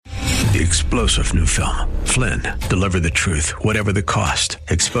The explosive new film, Flynn, deliver the truth, whatever the cost,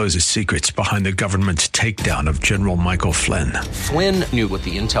 exposes secrets behind the government's takedown of General Michael Flynn. Flynn knew what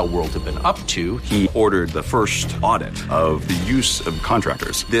the intel world had been up to. He ordered the first audit of the use of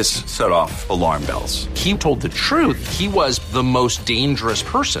contractors. This set off alarm bells. He told the truth. He was the most dangerous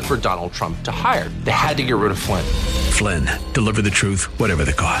person for Donald Trump to hire. They had to get rid of Flynn. Flynn, deliver the truth, whatever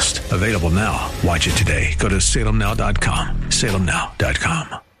the cost. Available now. Watch it today. Go to salemnow.com.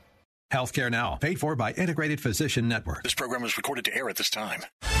 salemnow.com. Healthcare Now, paid for by Integrated Physician Network. This program is recorded to air at this time.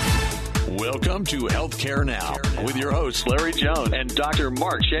 Welcome to Healthcare Now with your hosts, Larry Jones and Dr.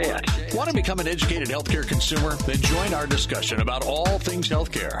 Mark Shayat. Want to become an educated healthcare consumer? Then join our discussion about all things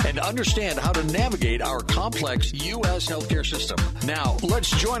healthcare and understand how to navigate our complex U.S. healthcare system. Now, let's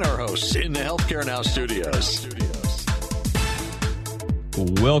join our hosts in the Healthcare Now studios.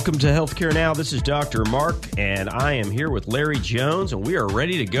 Welcome to Healthcare Now. This is Dr. Mark, and I am here with Larry Jones, and we are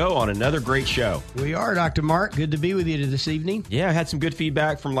ready to go on another great show. We are, Dr. Mark. Good to be with you this evening. Yeah, I had some good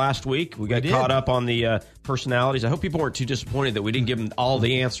feedback from last week. We got caught up on the personalities. I hope people weren't too disappointed that we didn't give them all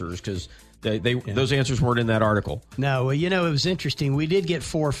the answers, because those answers weren't in that article. No, well, it was interesting. We did get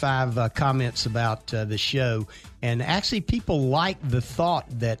 4 or 5 comments about the show, and actually people like the thought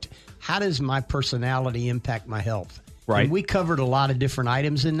that, how does my personality impact my health? Right. And we covered a lot of different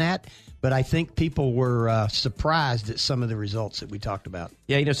items in that, but I think people were surprised at some of the results that we talked about.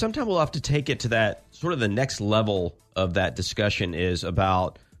 Yeah, sometimes we'll have to take it to that sort of the next level of that discussion is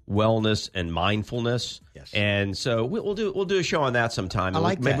about wellness and mindfulness. Yes. And so we'll do a show on that sometime. I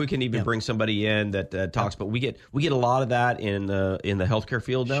like Maybe that. we can even bring somebody in that talks. But we get a lot of that in the healthcare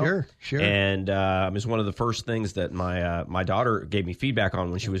field now. Sure. And it's one of the first things that my daughter gave me feedback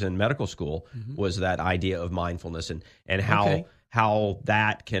on when she was in medical school was that idea of mindfulness and how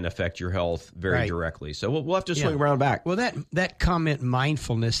that can affect your health very directly. So we'll have to swing around back. Well, that comment,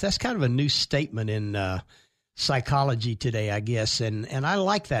 mindfulness, that's kind of a new statement in psychology today, I guess, and I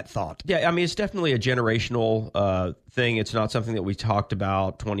like that thought. Yeah, it's definitely a generational thing. It's not something that we talked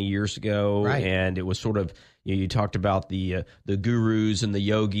about 20 years ago, and it was sort of you talked about the gurus and the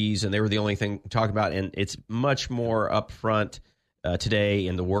yogis, and they were the only thing talked about, and it's much more upfront today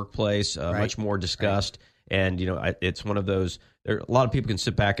in the workplace, much more discussed, and it's one of those. A lot of people can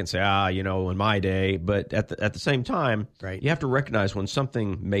sit back and say, in my day, but at the same time, you have to recognize when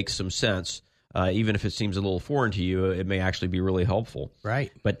something makes some sense. Even if it seems a little foreign to you, it may actually be really helpful.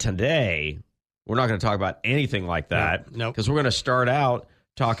 Right. But today, we're not going to talk about anything like that. No. Because we're going to start out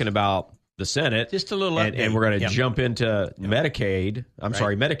talking about the Senate. Just a little update. And we're going to jump into Medicare.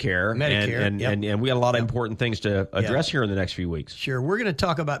 Medicare. And we got a lot of important things to address here in the next few weeks. Sure. We're going to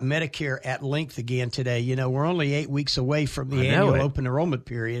talk about Medicare at length again today. We're only 8 weeks away from the annual open enrollment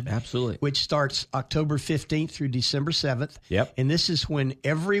period. Absolutely. Which starts October 15th through December 7th. Yep. And this is when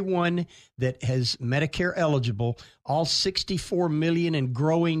everyone that has Medicare eligible, all 64 million and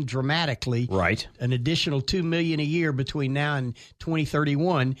growing dramatically, an additional 2 million a year between now and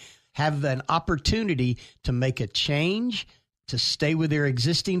 2031, have an opportunity to make a change, to stay with their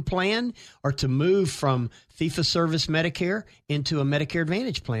existing plan, or to move from fee-for-service Medicare into a Medicare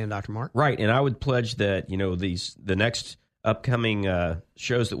Advantage plan, Dr. Mark. Right, and I would pledge that, the next upcoming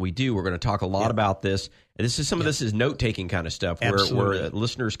shows that we do, we're going to talk a lot about this. And this is note-taking kind of stuff where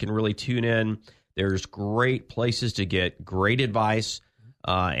listeners can really tune in. There's great places to get great advice.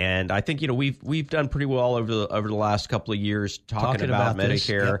 And I think we've done pretty well over the last couple of years talking about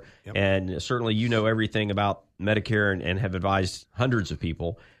Medicare, and certainly everything about Medicare and have advised hundreds of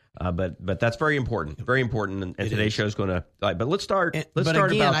people. But that's very important, and today's show is going to. But let's start.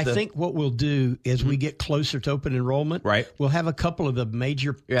 I think what we'll do is we get closer to open enrollment. We'll have a couple of the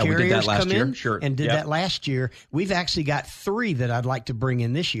major carriers come in and did that last year. We've actually got 3 that I'd like to bring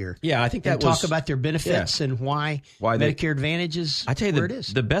in this year. Yeah, I think that talk about their benefits and why Medicare Advantage is where it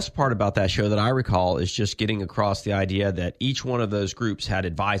is. The best part about that show that I recall is just getting across the idea that each one of those groups had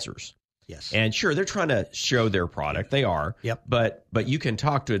advisors. Yes. And sure, they're trying to show their product. They are. Yep. But you can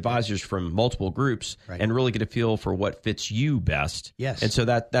talk to advisors from multiple groups and really get a feel for what fits you best. Yes. And so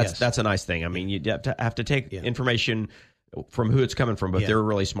that's a nice thing. You have to take information from who it's coming from, but they're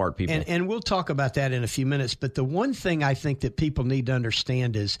really smart people. And we'll talk about that in a few minutes. But the one thing I think that people need to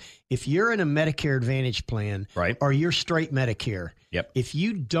understand is if you're in a Medicare Advantage plan or you're straight Medicare, if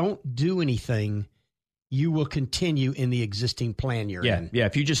you don't do anything, you will continue in the existing plan you're in. Yeah,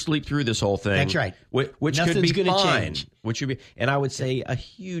 if you just sleep through this whole thing. That's right. Which Nothing's could be fine. Change. And I would say a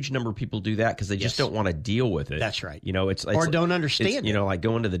huge number of people do that because they just don't want to deal with it. That's right. It's or don't understand it. Like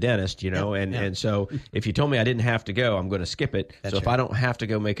going to the dentist, and so if you told me I didn't have to go, I'm going to skip it. That's if I don't have to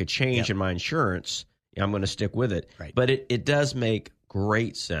go make a change in my insurance, I'm going to stick with it. Right. But it does make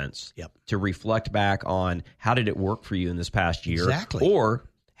great sense to reflect back on how did it work for you in this past year? Exactly. Or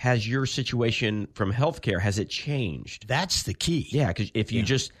has your situation from healthcare, has it changed? That's the key. Yeah, because if you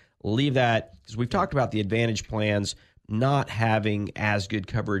just leave that, because we've talked about the Advantage plans not having as good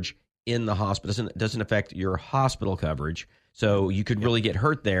coverage in the hospital, doesn't affect your hospital coverage. So you could really get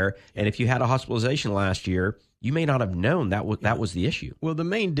hurt there. And if you had a hospitalization last year, you may not have known that was the issue. Well, the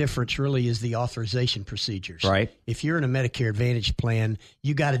main difference really is the authorization procedures. Right. If you're in a Medicare Advantage plan,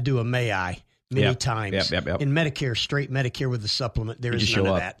 you got to do a MAI many times. Yep. In Medicare, straight Medicare with the supplement, there is none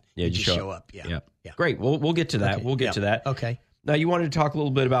of that. Yeah, you just show up. Yeah. Great. We'll get to that. Okay. We'll get to that. Okay. Now, you wanted to talk a little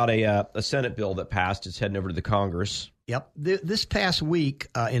bit about a Senate bill that passed. It's heading over to the Congress. Yep. This past week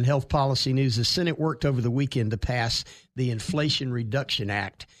in Health Policy News, the Senate worked over the weekend to pass the Inflation Reduction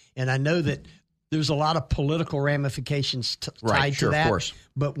Act. And I know that there's a lot of political ramifications tied to that. Of course.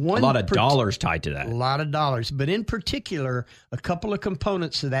 But a lot of dollars tied to that. A lot of dollars. But in particular, a couple of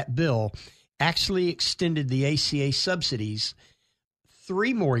components of that bill actually extended the ACA subsidies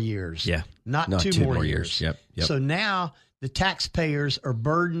 3 more years. Yeah. Not 2 more years. Yep. So now the taxpayers are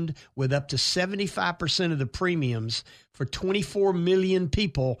burdened with up to 75% of the premiums for 24 million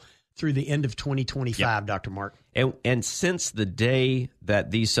people through the end of 2025, Dr. Mark. And since the day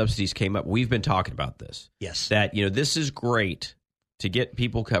that these subsidies came up, we've been talking about this. Yes. That, this is great to get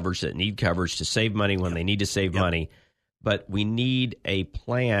people coverage that need coverage, to save money when they need to save money. But we need a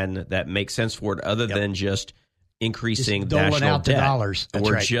plan that makes sense for it other than just increasing national debt. Dollars.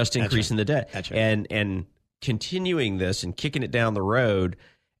 We're just increasing the debt. That's right. And continuing this and kicking it down the road,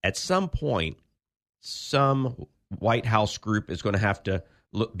 at some point, some White House group is going to have to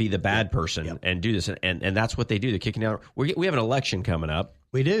be the bad person and do this. And that's what they do. They're kicking down. We have an election coming up.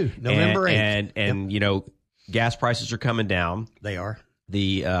 We do. November 8th. And gas prices are coming down. They are.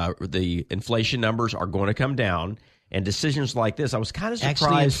 The inflation numbers are going to come down. And decisions like this, I was kind of surprised.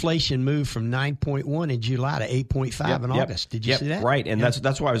 Actually, inflation moved from 9.1 in July to 8.5 in August. Did you see that? Right. And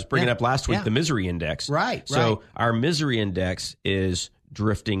that's why I was bringing up last week the misery index. Right. So our misery index is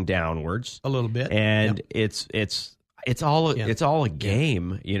drifting downwards a little bit. And it's all a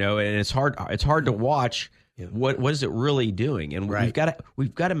game, and it's hard to watch. What is it really doing? And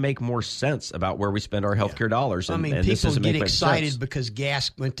we've got to make more sense about where we spend our healthcare dollars. And, and people get excited because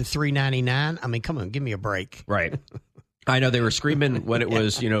gas went to $3.99. I mean, come on, give me a break. Right. I know they were screaming when it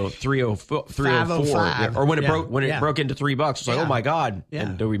was, 304, or when it broke into $3. It's like, oh my God. Yeah.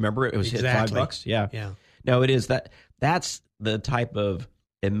 And do we remember it? It was hit $5. Yeah. No, it is that's the type of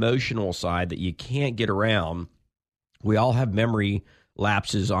emotional side that you can't get around. We all have memory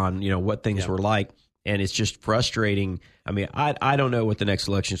lapses on, what things were like. And it's just frustrating. I mean, I don't know what the next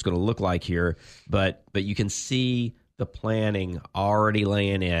election is going to look like here, but you can see the planning already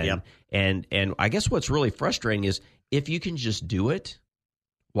laying in. Yep. And I guess what's really frustrating is if you can just do it,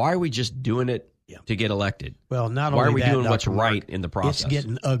 why are we just doing it to get elected? Well, not why only are we that, doing Dr. what's right in the process? It's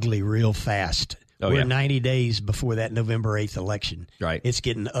getting ugly real fast. We're 90 days before that November 8th election. Right. It's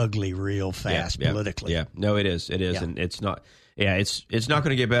getting ugly real fast politically. Yeah. No, it is. It is. Yeah. And it's not. Yeah, it's not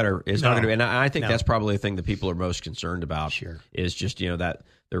going to get better. It's not going to be. And I think that's probably the thing that people are most concerned about. Sure. Is just that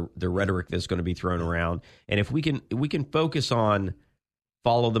the rhetoric that's going to be thrown around. And if we can focus on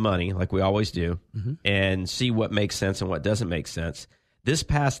follow the money like we always do, and see what makes sense and what doesn't make sense. This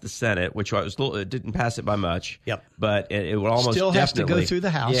passed the Senate, which it didn't pass it by much. Yep. But it would almost still has to go through the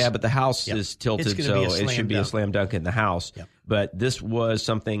House. Yeah, but the House is tilted, so it should be a slam dunk in the House. Yep. But this was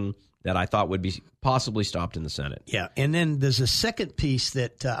something that I thought would be possibly stopped in the Senate. Yeah, and then there's a second piece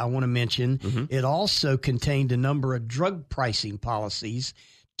that I want to mention. It also contained a number of drug pricing policies,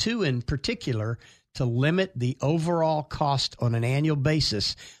 2 in particular, to limit the overall cost on an annual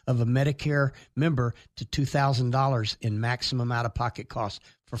basis of a Medicare member to $2,000 in maximum out-of-pocket costs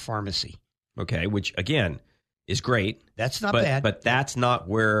for pharmacy. Okay, which, again, is great. That's not bad. But that's not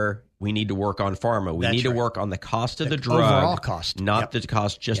where we need to work on pharma. We need to work on the cost of the drug. Overall cost. Not the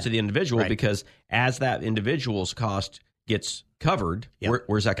cost just to the individual, because as that individual's cost gets covered,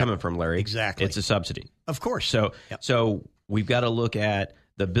 where's that coming from, Larry? Exactly. It's a subsidy. Of course. So we've got to look at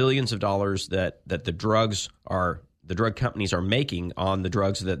the billions of dollars that the drug companies are making on the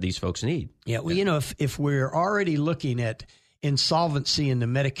drugs that these folks need. Yeah, well, if we're already looking at insolvency in the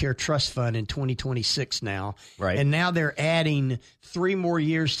Medicare Trust Fund in 2026 now, right? And now they're adding 3 more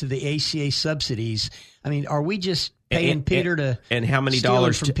years to the ACA subsidies. I mean, are we just paying Peter to and how many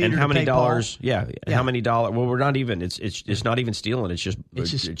dollars and how many dollars? Yeah, how many dollars? Well, we're not even. It's not even stealing. It's just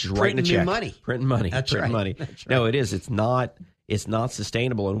writing a check, printing money. That's printing money. That's right. No, it is. It's not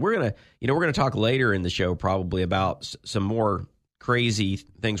sustainable. And we're gonna talk later in the show probably about some more crazy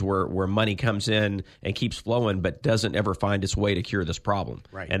things where money comes in and keeps flowing, but doesn't ever find its way to cure this problem.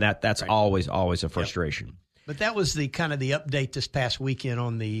 Right. And that's always a frustration. Yep. But that was the kind of the update this past weekend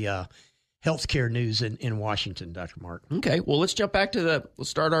on the healthcare news in Washington, Dr. Mark. Okay, well, let's jump back to let's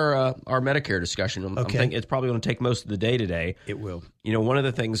start our Medicare discussion. I'm thinking it's probably going to take most of the day today. It will. One of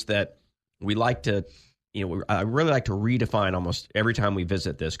the things that we like to, I really like to redefine almost every time we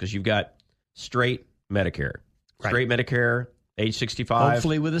visit this, because you've got straight Medicare, straight Medicare, age 65,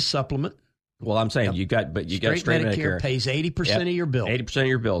 hopefully with a supplement. Well, I'm saying you got straight Medicare pays 80% of your bill. 80% of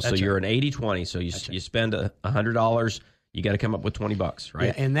your bill. So you're an 80-20. So you spend $100, you got to come up with $20, right?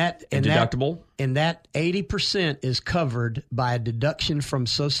 Yeah, and deductible. And that 80% is covered by a deduction from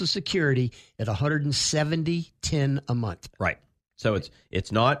Social Security at $170.10 a month. Right. So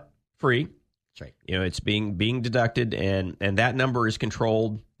it's not free. That's right. It's being deducted, and that number is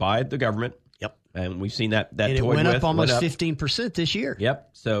controlled by the government. Yep. And we've seen that and it went up almost 15% this year.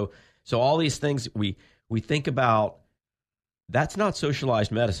 Yep. So all these things we think about, that's not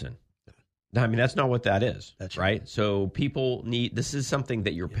socialized medicine. I mean, that's not what that is. That's right. So people this is something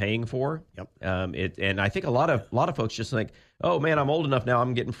that you're paying for. Yep. And I think a lot of folks just think, oh man, I'm old enough now,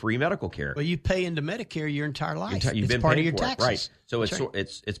 I'm getting free medical care. Well, you pay into Medicare your entire life. You've been part paying of your for taxes. It. Right. So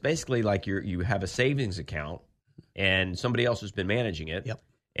it's basically like you have a savings account and somebody else has been managing it. Yep.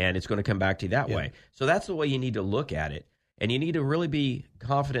 And it's going to come back to you that way. So that's the way you need to look at it. And you need to really be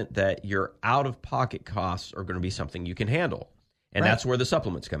confident that your out-of-pocket costs are going to be something you can handle. And that's where the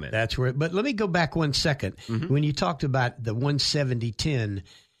supplements come in. That's where. But let me go back 1 second. Mm-hmm. When you talked about the 170.10,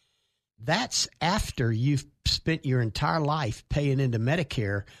 that's after you've spent your entire life paying into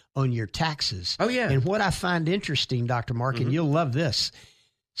Medicare on your taxes. Oh, yeah. And what I find interesting, Dr. Mark, Mm-hmm. and you'll love this,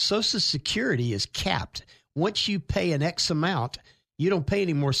 Social Security is capped. Once you pay an X amount, you don't pay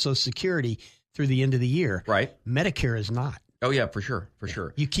any more Social Security through the end of the year. Right. Medicare is not. Oh, yeah, for sure.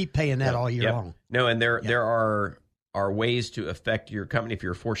 Sure. You keep paying that all year long. No, and there are ways to affect your company. If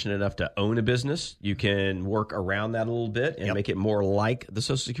you're fortunate enough to own a business, you can work around that a little bit and make it more like the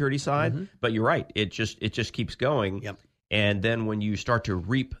Social Security side. Mm-hmm. But you're right. It just keeps going. Yep. And then when you start to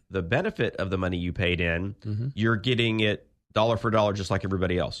reap the benefit of the money you paid in, you're getting it dollar for dollar just like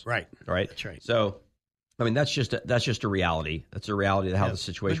everybody else. Right. Right? That's right. So, I mean, that's just a reality. That's a reality of how the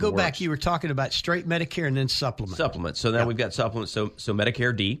situation works. But go works. back. You were talking about straight Medicare and then supplement. Supplements. So now we've got supplements. So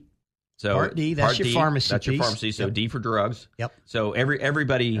Medicare D. So Part D, that's your pharmacy That's piece. your pharmacy. So D for drugs. Yep. So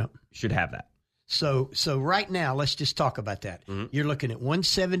everybody should have that. So right now, let's just talk about that. Mm-hmm. You're looking at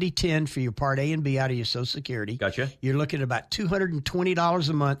 $170.10 for your Part A and B out of your Social Security. Gotcha. You're looking at about $220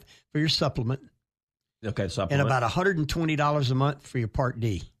 a month for your supplement. Okay, supplement. And about $120 a month for your Part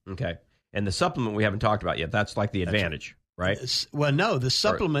D. Okay. And the supplement we haven't talked about yet. That's like the advantage, right? Well, no, the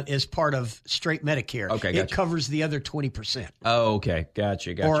supplement is part of straight Medicare. Okay, gotcha. It covers the other 20%. Oh, okay.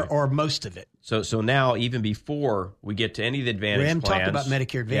 Gotcha. Or most of it. So now, even before we get to any of the advantage we haven't plans, talked about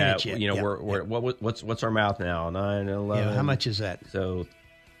Medicare Advantage yet. We're what's our mouth now? 9, 11. Yeah, how much is that? So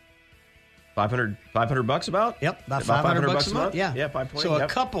 $500 about? Yep, about $500 a month. Yeah, 520. So a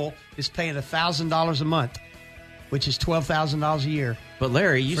couple is paying $1,000 a month, which is $12,000 a year. But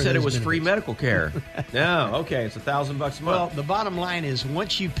Larry, you said it was free medical care. No, okay, it's $1,000 a month. Well, the bottom line is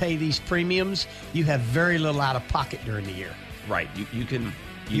once you pay these premiums, you have very little out of pocket during the year. Right. You can.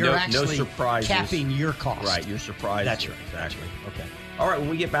 You're actually no surprises. capping your cost. Right. You're surprised. That's right. Exactly. Okay. All right. When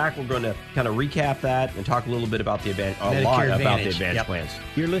we get back, we're going to kind of recap that and talk a little bit about the advantage plans.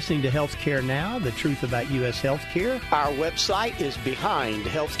 You're listening to Healthcare Now, the truth about U.S. healthcare. Our website is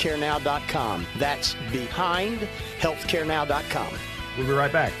behindhealthcarenow.com. That's behindhealthcarenow.com. We'll be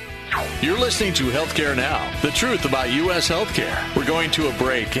right back. You're listening to Healthcare Now, the truth about U.S. healthcare. We're going to a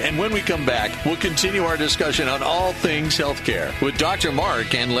break, and when we come back, we'll continue our discussion on all things healthcare with Dr.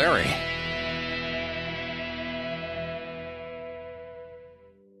 Mark and Larry.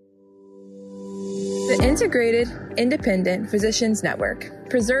 The Integrated Independent Physicians Network,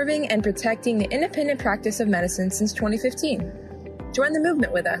 preserving and protecting the independent practice of medicine since 2015. Join the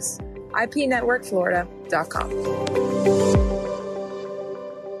movement with us. IPNetworkFlorida.com.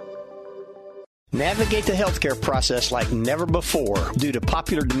 Navigate the healthcare process like never before. Due to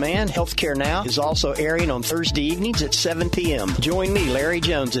popular demand, Healthcare Now is also airing on Thursday evenings at 7 p.m. Join me, Larry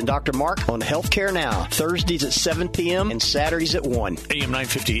Jones, and Dr. Mark on Healthcare Now, Thursdays at 7 p.m. and Saturdays at 1. AM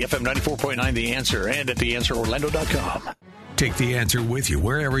 950, FM 94.9, The Answer, and at TheAnswerOrlando.com. Take The Answer with you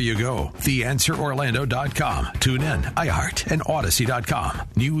wherever you go. TheAnswerOrlando.com. Tune in, iHeart, and Odyssey.com.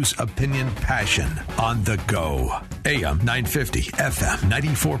 News, opinion, passion on the go. AM 950, FM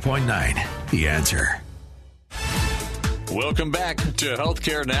 94.9. The Answer. Welcome back to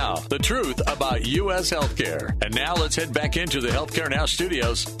Healthcare Now, the truth about U.S. healthcare. And now let's head back into the Healthcare Now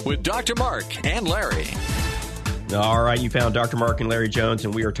studios with Dr. Mark and Larry. All right, you found Dr. Mark and Larry Jones,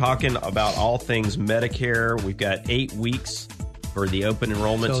 and we are talking about all things Medicare. We've got 8 weeks for the open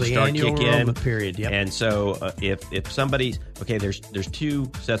enrollment to start kick in. Period, yep. And so if somebody, okay, there's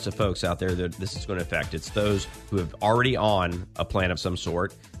 2 sets of folks out there that this is going to affect. It's those who have already on a plan of some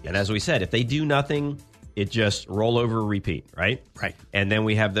sort. Yes. And as we said, if they do nothing, it just roll over, repeat, right? Right. And then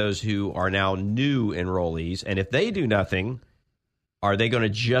we have those who are now new enrollees. And if they do nothing, are they going to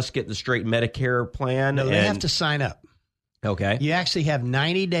just get the straight Medicare plan? No, they have to sign up. Okay. You actually have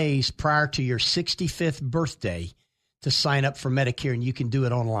 90 days prior to your 65th birthday to sign up for Medicare, and you can do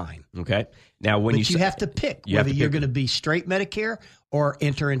it online. Okay. Now, when you have to pick whether you're going to be straight Medicare or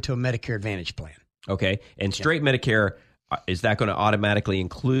enter into a Medicare Advantage plan. Okay. And straight Medicare, is that going to automatically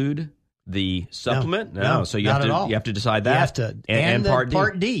include the supplement? No, so you have to decide that. You have to, and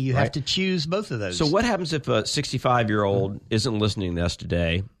Part D. You have to choose both of those. So what happens if a 65-year-old isn't listening to us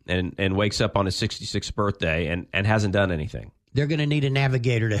today and wakes up on his 66th birthday and hasn't done anything? They're going to need a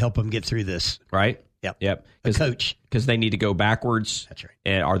navigator to help them get through this. Right? Yep. A coach. Because they need to go backwards. That's right.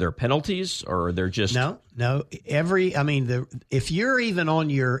 And are there penalties, or are there just... No. If you're even on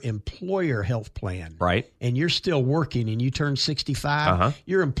your employer health plan, right, and you're still working and you turn 65,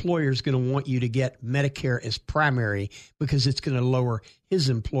 your employer's going to want you to get Medicare as primary because it's going to lower his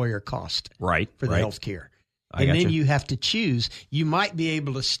employer cost for the health care. And then you have to choose. You might be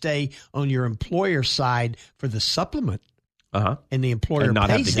able to stay on your employer side for the supplement. And the employer and not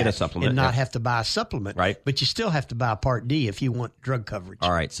pays have to that get a supplement and not have to buy a supplement. Right. But you still have to buy a Part D if you want drug coverage.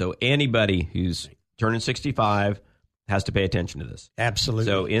 All right. So anybody who's turning 65 has to pay attention to this. Absolutely.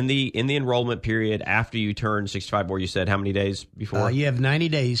 So in the enrollment period after you turn 65, where you said how many days before? You have 90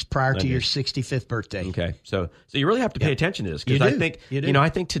 days prior to your 65th birthday. Okay. So you really have to pay attention to this, because I think I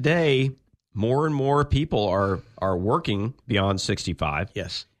think today more and more people are working beyond 65.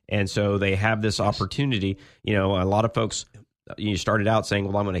 Yes. And so they have this opportunity. A lot of folks, you started out saying,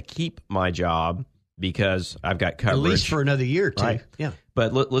 well, I'm going to keep my job because I've got coverage. At least for another year or two. Right? Yeah.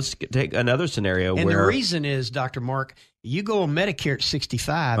 But let's take another scenario and where... the reason is, Dr. Mark, you go on Medicare at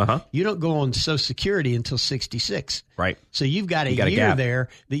 65, you don't go on Social Security until 66. Right. So you've got a year there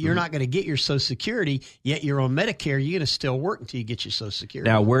that you're not going to get your Social Security, yet you're on Medicare. You're going to still work until you get your Social Security.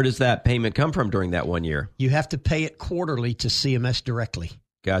 Now, where does that payment come from during that 1 year? You have to pay it quarterly to CMS directly.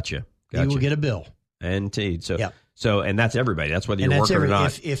 Gotcha. You will get a bill. Indeed. So, and that's everybody. That's whether you're working or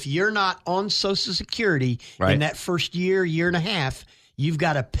not. If you're not on Social Security in that first year and a half, you've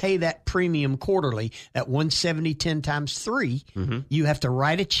got to pay that premium quarterly at $170 10 times 3. You have to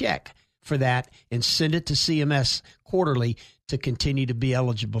write a check for that and send it to CMS quarterly to continue to be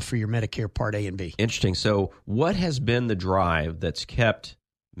eligible for your Medicare Part A and B. Interesting. So what has been the drive that's kept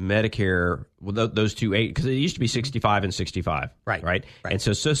Medicare, those 2 8, because it used to be 65 and 65, right? And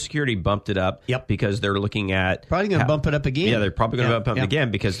so Social Security bumped it up because they're looking at... Probably going to bump it up again. Yeah, they're probably going to bump it up again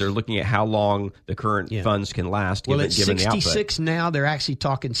because they're looking at how long the current funds can last given it's the output. 66 now. They're actually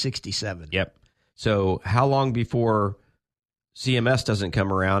talking 67. Yep. So how long before CMS doesn't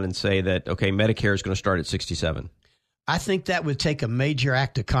come around and say that, okay, Medicare is going to start at 67? I think that would take a major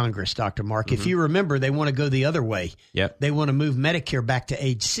act of Congress, Dr. Mark. If you remember, they want to go the other way. Yep. They want to move Medicare back to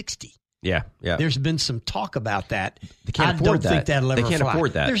age 60. Yeah. There's been some talk about that. They can't afford I don't think that'll ever They can't fly.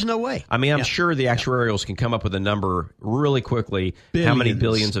 afford that. There's no way. I mean, I'm sure the actuarials can come up with a number really quickly. How many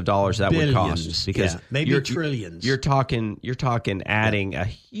billions of dollars that would cost? Because maybe trillions. You're talking adding a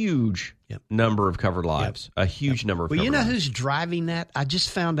huge number of covered lives. A huge number of covered lives. Well, you know who's driving that? I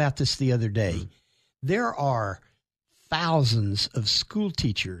just found out this the other day. There are thousands of school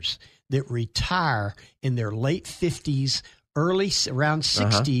teachers that retire in their late 50s, around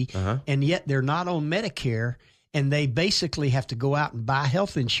 60, and yet they're not on Medicare, and they basically have to go out and buy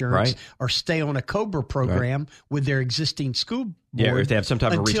health insurance or stay on a COBRA program with their existing school board. Yeah, or if they have some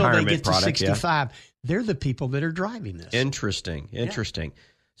type of retirement until they get product, to 65. They're the people that are driving this. Interesting.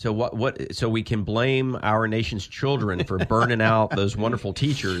 So what? So we can blame our nation's children for burning out those wonderful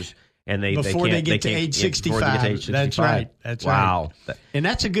teachers. And before they get to age 65. That's right. Wow. And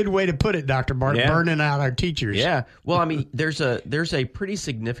that's a good way to put it, Dr. Mark, burning out our teachers. Yeah. Well, I mean, there's a pretty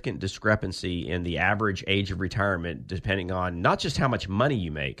significant discrepancy in the average age of retirement depending on not just how much money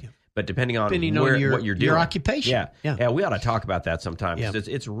you make, but depending on what you're doing. Your occupation. Yeah, we ought to talk about that sometime. Yeah.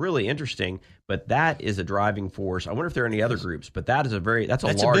 It's really interesting, but that is a driving force. I wonder if there are any other groups, but that's a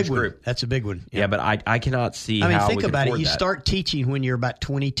large group. That's a big one. Yeah, but I cannot see how we can afford that. think about it. You start teaching when you're about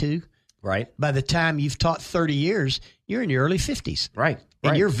 22. Right. By the time you've taught 30 years, you're in your early 50s. Right.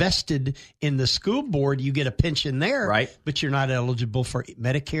 And you're vested in the school board. You get a pension there, right? But you're not eligible for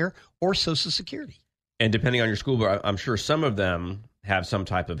Medicare or Social Security. And depending on your school board, I'm sure some of them have some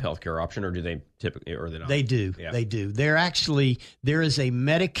type of health care option, or do they typically, or they not? They do. Yeah. They do. There is a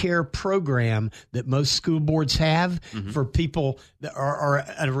Medicare program that most school boards have for people that are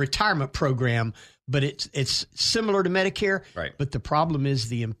a retirement program, but it's similar to Medicare. Right. But the problem is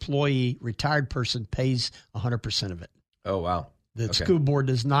the employee, retired person, pays 100% of it. Oh, wow. The school board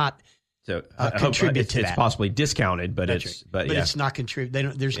does not contribute to that. It's possibly discounted, but it's not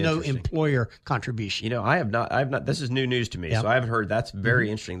contribute. There's no employer contribution. You know, I have not. This is new news to me, so I haven't heard. That's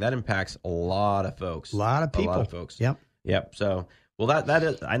very interesting. That impacts a lot of folks. A lot of people. Yep. So, well, that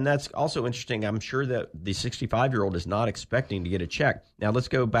is, and that's also interesting. I'm sure that the 65-year-old is not expecting to get a check. Now, let's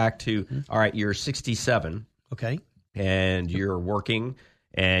go back to all right. You're 67. Okay. And you're working,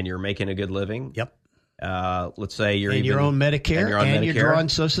 and you're making a good living. Yep. Let's say you're your own Medicare, and you're drawing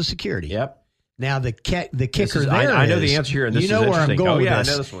Social Security. Yep. Now the kicker there I know the answer here, and this is where I'm going. Oh yeah, with this.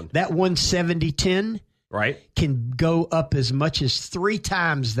 I know this one. That 170/10 can go up as much as 3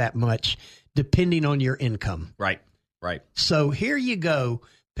 times that much, depending on your income. Right. So here you go.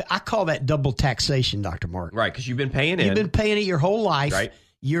 I call that double taxation, Dr. Mark. Right, because you've been paying in. You've been paying it your whole life. Right.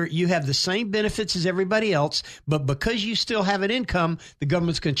 You have the same benefits as everybody else, but because you still have an income, the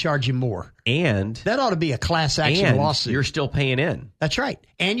government's going to charge you more. And that ought to be a class action lawsuit. You're still paying in. That's right.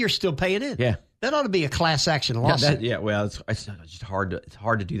 And you're still paying in. Yeah. That ought to be a class action lawsuit. Well, it's just hard to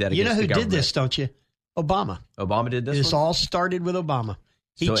do that. You know who did this, don't you? Obama. Obama did this. This all started with Obama.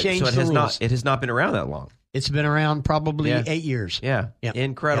 He changed the rules. It has not been around that long. It's been around probably 8 years. Yeah. Yep.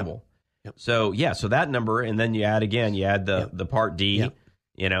 Incredible. Yep. So that number, and then you add the Part D. Yep.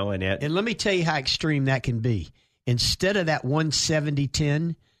 You know, and let me tell you how extreme that can be. Instead of that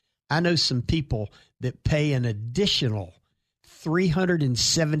 170/10, I know some people that pay an additional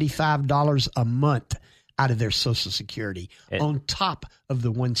 $375 a month out of their Social Security on top of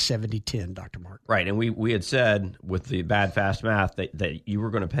the 170/10, Dr. Mark. Right, and we had said with the bad fast math that you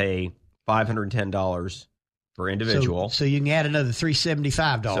were going to pay $510 per individual. So you can add another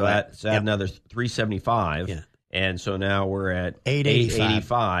 $375. So add another $375. Yeah. And so now we're at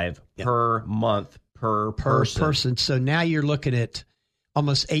 $885 per month per person. So now you're looking at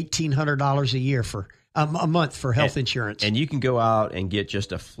almost $1,800 a year for a month for health insurance. And you can go out and get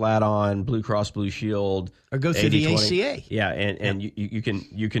just a flat on Blue Cross Blue Shield or go through the ACA. Yeah, and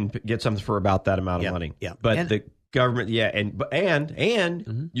you can get something for about that amount of money. Yeah, but the government,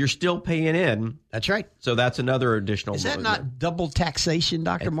 and you're still paying in. That's right. So that's another additional. Is that not double taxation,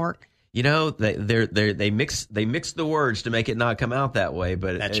 Dr. Mark? You know, they mix the words to make it not come out that way,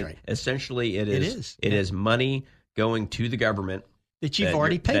 but that's right. Essentially, it is money going to the government that you've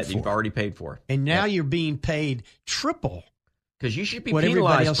already paid for. And now you're being paid triple because you should be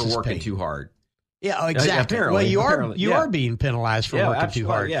penalized for working too hard. Yeah, exactly. Well, you are being penalized for working too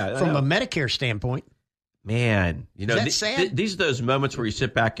hard from a Medicare standpoint. Man, you know, these are those moments where you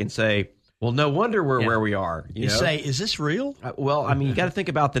sit back and say, well, no wonder we're where we are. You know? Say, is this real? Well, I mean, you got to think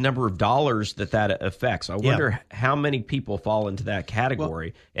about the number of dollars that affects. I wonder how many people fall into that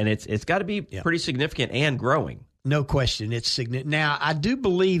category, and it's got to be pretty significant and growing. No question, it's significant. Now, I do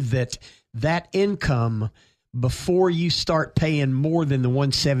believe that income before you start paying more than the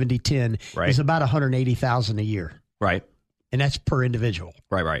 170/10 is about $180,000 a year, right? And that's per individual,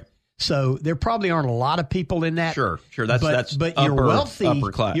 right. So there probably aren't a lot of people in that. Sure. That's but upper, you're wealthy.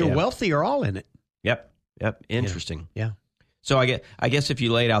 Upper class. You're wealthy are all in it. Yep. Interesting. Yeah. So I guess if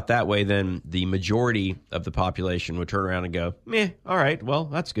you lay it out that way, then the majority of the population would turn around and go, meh, all right, well,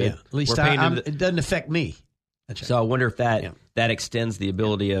 that's good. Yeah. At least it doesn't affect me. That's right. So I wonder if that extends the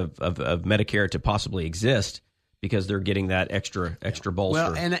ability of Medicare to possibly exist because they're getting that extra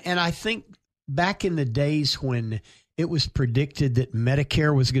bolster. Well, and I think back in the days when it was predicted that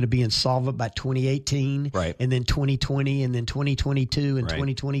Medicare was going to be insolvent by 2018, right, and then 2020, and then 2022, and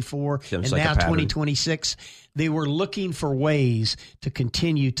 2024, and now 2026. They were looking for ways to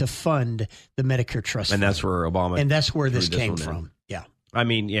continue to fund the Medicare trust fund. And that's where Obama and that's where this came from. Yeah. I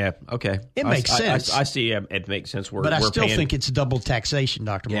mean, yeah, okay. It makes sense. I see it makes sense. But I still think it's double taxation,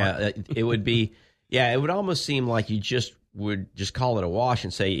 Dr. Mark. Yeah, it would be. Yeah, it would almost seem like you would call it a wash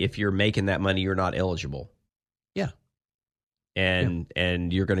and say if you're making that money, you're not eligible. Yeah.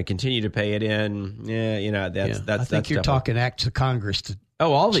 And you're going to continue to pay it in. Yeah, you know that's. I think you're talking acts of Congress to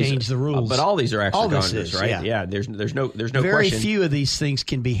change the rules. But all these are acts of Congress, right? Yeah. There's no very question. Few of these things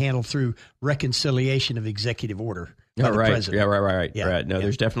can be handled through reconciliation of executive order by the president. Yeah, right. No,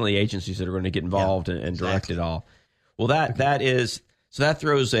 there's definitely agencies that are going to get involved and direct it all. Well, that is So that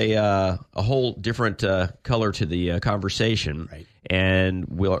throws a whole different color to the conversation, right? And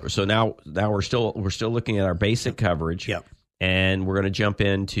now we're still looking at our basic coverage, yep. And we're going to jump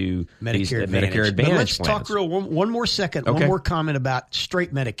into Medicare Advantage. But let's plans. talk one more second. Okay. One more comment about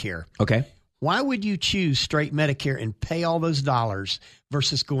straight Medicare. Okay. Why would you choose straight Medicare and pay all those dollars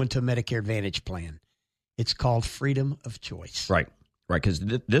versus going to a Medicare Advantage plan? It's called freedom of choice. Right. Because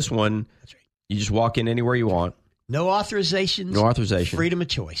this one, that's right. You just walk in anywhere you want. No authorizations. No authorization. Freedom of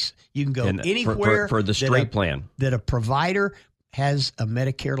choice. You can go anywhere for the straight plan that a provider has a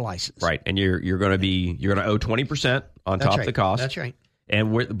Medicare license. Right, and you're going to owe 20% on top of the cost. That's right.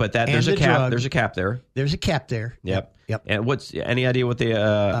 And there's a cap. There's a cap there. There's a cap there. Yep. And what's any idea what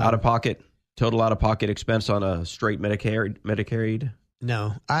the total out of pocket expense on a straight Medicaid?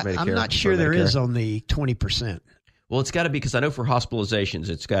 No, I'm not sure there is on the 20%. Well, it's got to be, because I know for hospitalizations,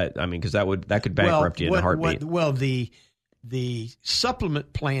 it's got. I mean, because that could bankrupt you in a heartbeat. The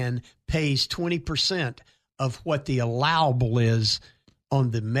supplement plan pays 20% of what the allowable is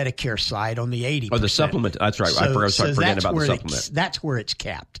on the Medicare side, on the 80%. Oh, the supplement. That's right. I was forgetting about the supplement. That's where it's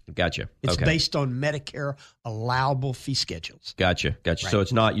capped. Gotcha. It's based on Medicare allowable fee schedules. Gotcha. Right. So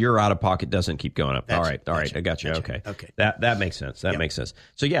it's not your out of pocket doesn't keep going up. All right. I got you. Okay. That makes sense. That makes sense.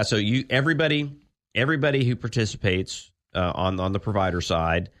 So yeah. So everybody who participates on the provider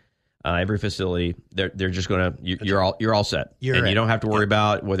side, every facility, they're just going to you're all set. You don't have to worry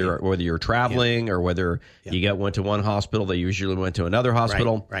about whether you're traveling or whether you went to one hospital. They usually went to another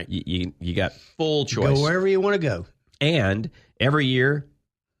hospital. Right. You got full choice. Go wherever you want to go. And every year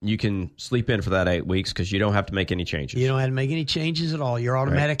you can sleep in for that 8 weeks because you don't have to make any changes. You don't have to make any changes at all. You're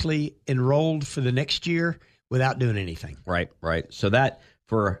automatically enrolled for the next year without doing anything. Right. So that.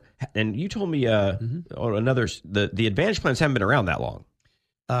 And you told me the Advantage plans haven't been around that long.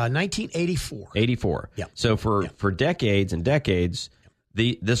 1984. 84. Yeah. So for decades and decades,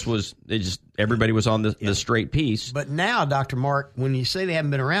 everybody was on the straight piece. But now, Dr. Mark, when you say they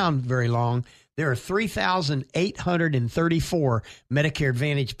haven't been around very long, there are 3,834 Medicare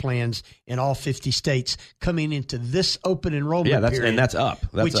Advantage plans in all 50 states coming into this open enrollment period. And that's up.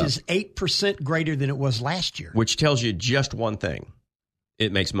 Which is 8% greater than it was last year. Which tells you just one thing.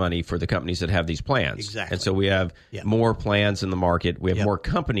 It makes money for the companies that have these plans. Exactly. And so we have more plans in the market. We have more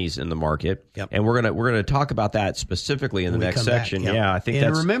companies in the market. And we're gonna talk about that specifically in the next section. I think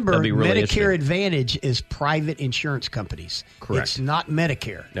remember, that'll be really Medicare Advantage is private insurance companies. Correct. It's not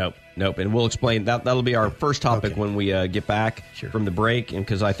Medicare. Nope. And we'll explain that. That'll be our first topic when we get back from the break. And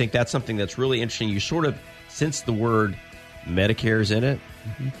because I think that's something that's really interesting. You sort of, since the word Medicare is in it,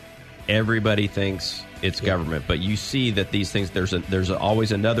 everybody thinks it's government, but you see that these things there's always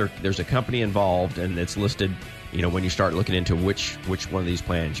there's a company involved, and it's listed. When you start looking into which one of these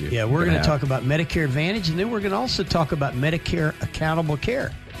plans you. Yeah, we're going to talk about Medicare Advantage, and then we're going to also talk about Medicare Accountable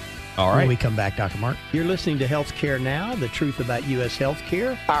Care. All right. When we come back, Dr. Mark. You're listening to Healthcare Now, the truth about U.S.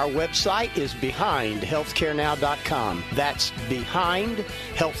 healthcare. Our website is behindhealthcarenow.com. That's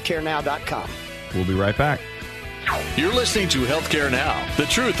behindhealthcarenow.com. We'll be right back. You're listening to Healthcare Now, the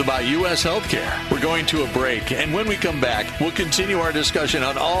truth about U.S. healthcare. We're going to a break, and when we come back, we'll continue our discussion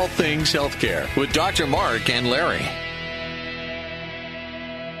on all things healthcare with Dr. Mark and Larry.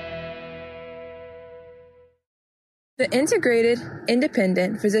 The Integrated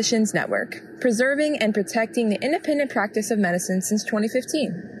Independent Physicians Network, preserving and protecting the independent practice of medicine since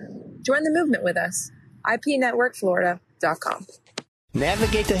 2015. Join the movement with us. IPNetworkFlorida.com.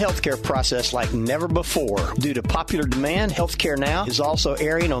 Navigate the healthcare process like never before. Due to popular demand, Healthcare Now is also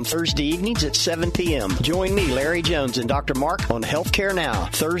airing on Thursday evenings at 7 p.m. Join me, Larry Jones, and Dr. Mark on Healthcare Now,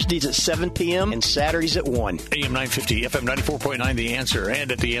 Thursdays at 7 p.m. and Saturdays at 1. AM 950, FM 94.9, The Answer, and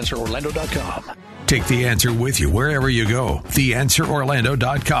at TheAnswerOrlando.com. Take The Answer with you wherever you go.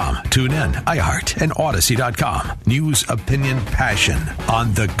 TheAnswerOrlando.com. Tune in, iHeart, and Odyssey.com. News, opinion, passion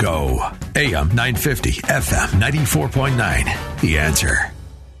on the go. AM 950, FM 94.9. The Answer.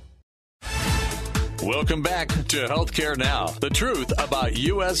 Welcome back to Healthcare Now, the truth about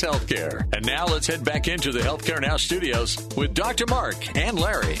U.S. healthcare. And now let's head back into the Healthcare Now studios with Dr. Mark and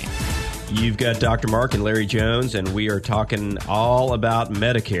Larry. You've got Dr. Mark and Larry Jones, and we are talking all about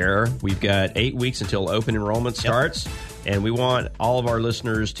Medicare. We've got 8 weeks until open enrollment starts, and we want all of our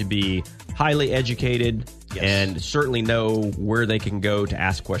listeners to be highly educated and certainly know where they can go to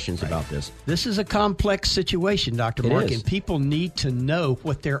ask questions about this. This is a complex situation, Dr. Mark, and people need to know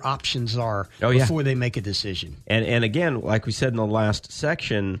what their options are before they make a decision. And again, like we said in the last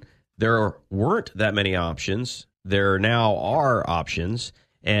section, there weren't that many options. There now are options.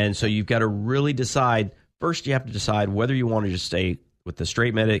 And so you've got to really decide. First, you have to decide whether you want to just stay with the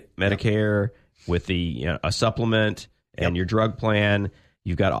straight Medicare, with the a supplement, and your drug plan.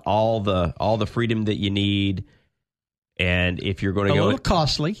 You've got all the freedom that you need. And if you're going to go a little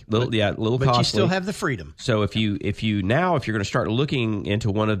costly, little costly, but you still have the freedom. So if you're going to start looking into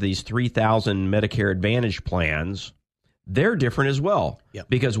one of these 3,000 Medicare Advantage plans, they're different as well. Yep.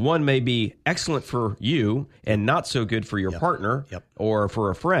 Because one may be excellent for you and not so good for your partner or for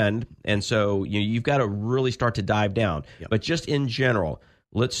a friend. And so you've got to really start to dive down. Yep. But just in general,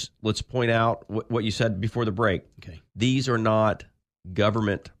 let's point out what you said before the break. Okay. These are not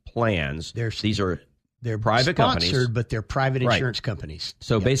government plans. They're private companies, but they're private insurance companies.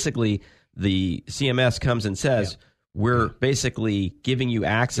 So basically, the CMS comes and says, we're basically giving you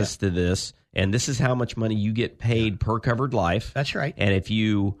access to this, and this is how much money you get paid per covered life. That's right. And if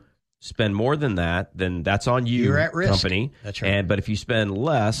you spend more than that, then that's on you, you're at risk. Company. That's right. But if you spend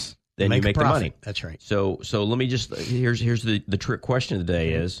less, then you make the money. That's right. So let me just here's the trick question of the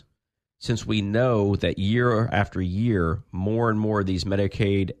day is, since we know that year after year, more and more of these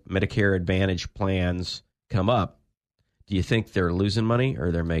Medicare Advantage plans come up, do you think they're losing money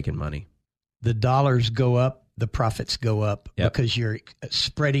or they're making money? The dollars go up, the profits go up because you're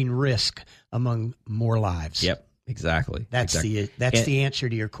spreading risk among more lives. Yep, exactly. That's the answer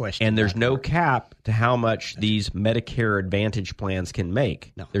to your question. And there's no cap to how much these Medicare Advantage plans can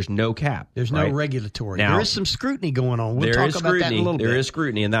make. No. There's no cap. There's no regulatory. Now, there is some scrutiny going on. We'll talk about that in a little bit. There is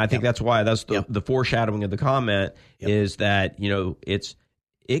scrutiny, and I think that's why the foreshadowing of the comment is that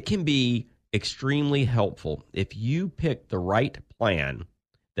it can be extremely helpful if you pick the right plan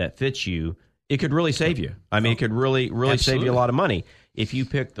that fits you. It could really save you. I mean, it could really save you a lot of money. If you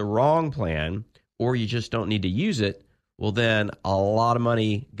pick the wrong plan or you just don't need to use it, well, then a lot of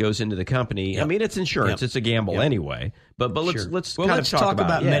money goes into the company. I mean, it's insurance. It's a gamble anyway. But let's talk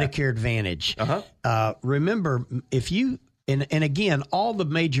about Medicare Advantage. Remember, if you and again, all the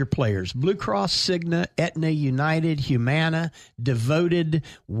major players, Blue Cross, Cigna, Aetna, United, Humana, Devoted,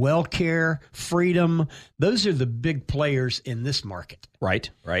 WellCare, Freedom, those are the big players in this market. Right.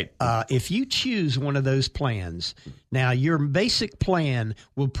 If you choose one of those plans, now your basic plan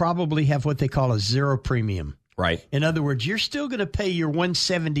will probably have what they call a zero premium. Right. In other words, you're still going to pay your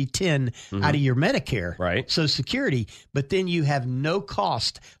 $170.10 out of your Medicare, Social Security, but then you have no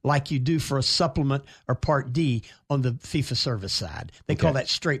cost like you do for a supplement or Part D on the fee-for-service side. They call that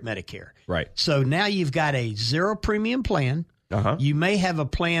straight Medicare. Right. So now you've got a zero premium plan. You may have a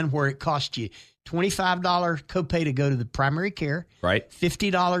plan where it costs you $25 copay to go to the primary care,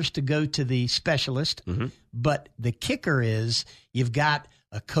 $50 to go to the specialist. But the kicker is you've got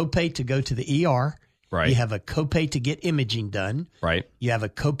a copay to go to the ER. You have a copay to get imaging done. You have a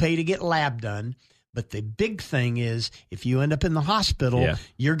copay to get lab done. But the big thing is if you end up in the hospital,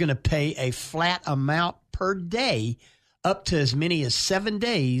 you're going to pay a flat amount per day up to as many as 7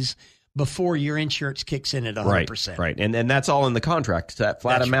 days before your insurance kicks in at 100%. Right. And that's all in the contract. So that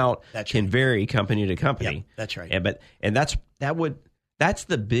flat amount can vary company to company. That's right. That's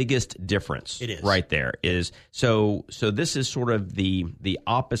the biggest difference. It is. Right there is so this is sort of the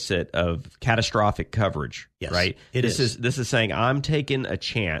opposite of catastrophic coverage, right? This is saying I'm taking a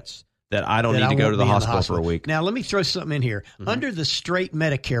chance that I don't need to go to the hospital for a week. Now let me throw something in here. Under the straight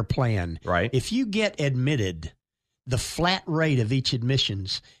Medicare plan, if you get admitted, the flat rate of each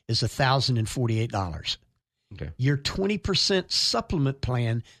admissions is $1,048. Okay. Your 20% supplement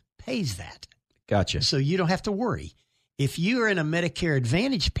plan pays that. Gotcha. So you don't have to worry. If you are in a Medicare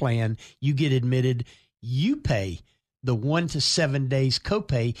Advantage plan, you get admitted, you pay the 1 to 7 days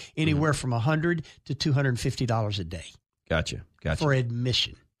copay, anywhere from $100 to $250 a day. Gotcha. For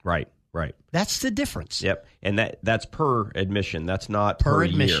admission. Right. That's the difference. Yep. And that's per admission. That's not per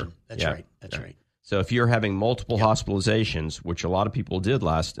admission. Year. That's right. That's right. So if you're having multiple hospitalizations, which a lot of people did in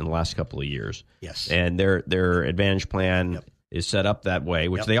the last couple of years, and their Advantage plan is set up that way,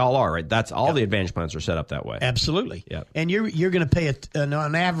 which they all are, right? That's all the Advantage plans are set up that way. Absolutely. Yep. And you're going to pay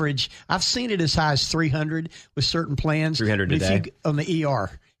on average. I've seen it as high as $300 with certain plans. $300 a day on the ER.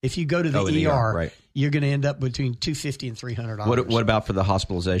 If you go to the ER, you're going to end up between $250 and $300. What about for the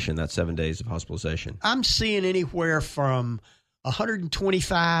hospitalization? That 7 days of hospitalization. I'm seeing anywhere from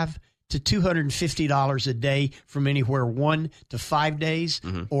 $125 to $250 a day from anywhere 1 to 5 days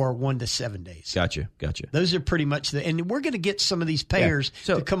or 1 to 7 days. Gotcha. Those are pretty much and we're going to get some of these payers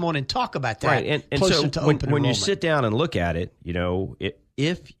to come on and talk about that. Right. And closer so to open when you sit down and look at it,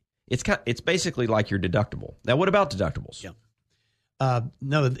 it's basically like your deductible. Now, what about deductibles?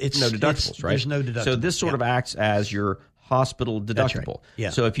 No, it's no deductibles, right? There's no deductible. So this sort of acts as your hospital deductible.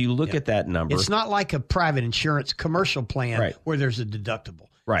 Right. So if you look at that number, it's not like a private insurance commercial plan where there's a deductible.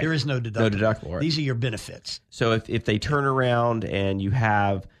 Right. There is no deductible. No deductible. Right. These are your benefits. So if they turn around and you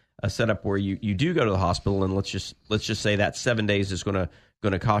have a setup where you do go to the hospital, and let's just say that 7 days is going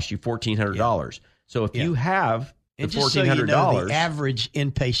to cost you $1,400. So if you have the $1,400, so you know, the average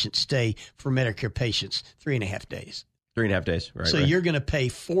inpatient stay for Medicare patients 3.5 days. 3.5 days, right? So you're going to pay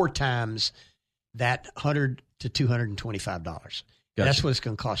 4 times that $100 to $225. Gotcha. That's what it's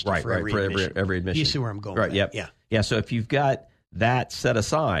going to cost you for every admission. Every admission. You see where I'm going? Right. Yep. Yeah. So if you've got that set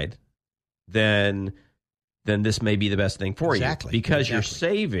aside, then this may be the best thing for you, because you're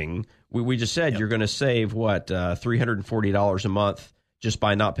saving. We just said you're going to save what $340 a month just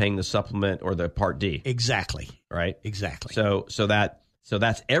by not paying the supplement or the Part D. Exactly. Right. Exactly. So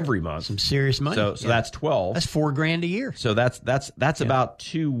that's every month. Some serious money. So that's 12. That's $4,000 a year. So that's about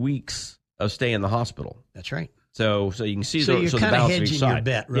 2 weeks of stay in the hospital. That's right. So you can see. So you're kind of hedging your side.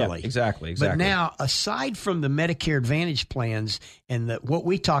 bet, really. Yeah, exactly. But now, aside from the Medicare Advantage plans and what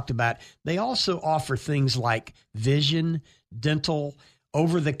we talked about, they also offer things like vision, dental,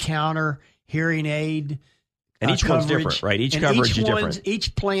 over-the-counter, hearing aid. And each one's different, right? Each coverage is different.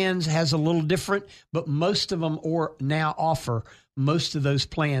 Each plan has a little different, but most of them now offer most of those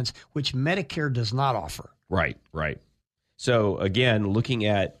plans, which Medicare does not offer. Right. So again, looking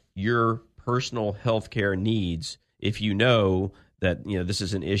at your personal health care needs, if you know that this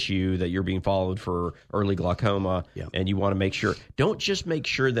is an issue that you're being followed for early glaucoma, and you want to make sure, don't just make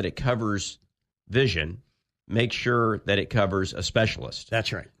sure that it covers vision. Make sure that it covers a specialist.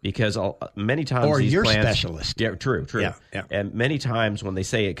 That's right. Because many times or these your plans, specialist. Yeah, true. Yeah. And many times when they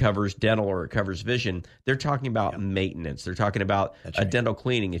say it covers dental or it covers vision, they're talking about maintenance. They're talking about dental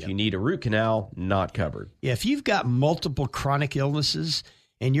cleaning. If you need a root canal, not covered. Yeah, if you've got multiple chronic illnesses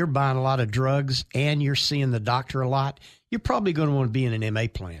and you're buying a lot of drugs and you're seeing the doctor a lot, you're probably going to want to be in an MA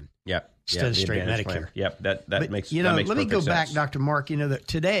plan. Yep. Instead of straight Medicare. Plan. Yep. That makes let me go sense. back, Dr. Mark. That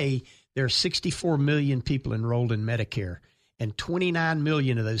today there are 64 million people enrolled in Medicare, and 29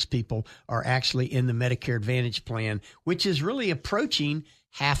 million of those people are actually in the Medicare Advantage plan, which is really approaching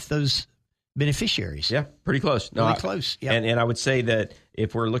half those beneficiaries. Yeah, pretty close. Really close. Yeah. And I would say that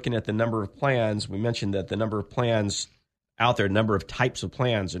if we're looking at the number of plans, we mentioned that the number of plans out there, number of types of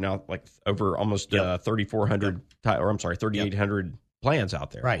plans are now like over almost 3,400, or I'm sorry, 3,800 plans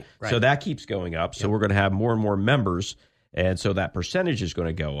out there. Right. So that keeps going up. So we're going to have more and more members, and so that percentage is going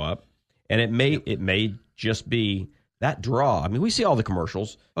to go up. And it may just be that draw. I mean, we see all the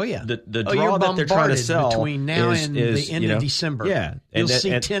commercials. Oh, yeah. The draw that they're trying to sell between now and the end of December. Yeah. You'll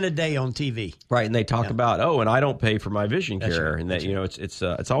see 10 a day on TV. Right. And they talk about, and I don't pay for my vision care. Right. And that, it's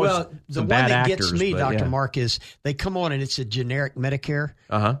always some bad actors. The one that gets me, Dr. Mark, is they come on and it's a generic Medicare,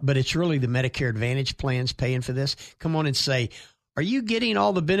 but it's really the Medicare Advantage plans paying for this. Come on and say, are you getting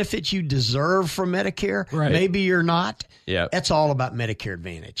all the benefits you deserve from Medicare? Right. Maybe you're not. Yeah. That's all about Medicare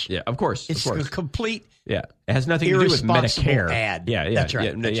Advantage. Yeah, of course. It's a complete it has nothing to do with Medicare. Ad. Yeah, That's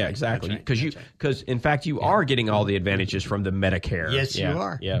right. Yeah, exactly. Because in fact you are getting all the advantages from the Medicare. Yes, you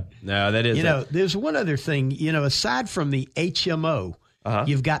are. Yeah. No, that is. There's one other thing. Aside from the HMO,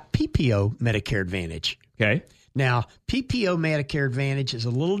 you've got PPO Medicare Advantage. Okay. Now, PPO Medicare Advantage is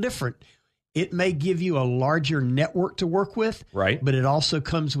a little different. It may give you a larger network to work with, right? But it also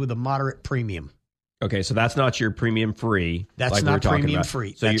comes with a moderate premium. Okay, so that's not your premium free. That's like not premium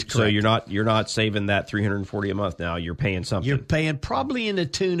free. So that's correct. So you're not saving that $340 a month now. You're paying something. You're paying probably in the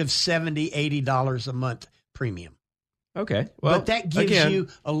tune of $70, $80 a month premium. Okay, well, but that gives you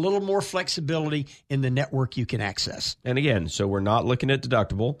a little more flexibility in the network you can access. And again, so we're not looking at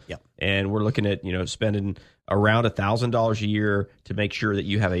deductible. Yep. And we're looking at spending around $1,000 a year to make sure that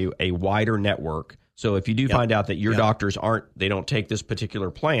you have a wider network. So if you do find out that your doctors they don't take this particular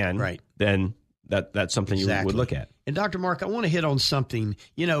plan, right, then that's something you would look at. And Dr. Mark, I want to hit on something.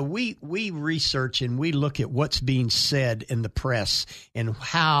 We research and we look at what's being said in the press and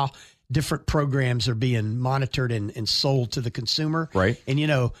how different programs are being monitored and sold to the consumer. Right. And,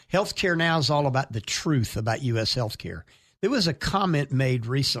 healthcare now is all about the truth about U.S. healthcare. There was a comment made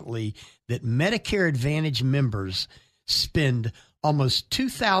recently that Medicare Advantage members spend almost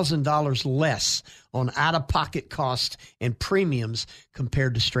 $2,000 less on out-of-pocket costs and premiums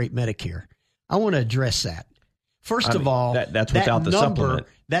compared to straight Medicare. I want to address that. First of all, that's without the supplement.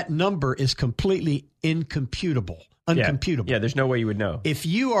 That number is completely uncomputable. Yeah, there's no way you would know. If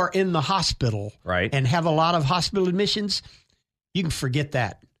you are in the hospital and have a lot of hospital admissions, you can forget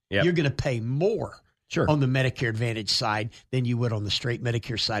that. Yep. You're going to pay more on the Medicare Advantage side than you would on the straight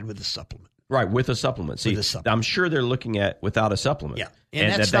Medicare side with a supplement. Right, with a supplement. See, I'm sure they're looking at without a supplement. Yeah,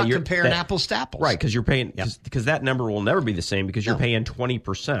 and that's not comparing apples to apples. Right, because you're paying because that number will never be the same because you're paying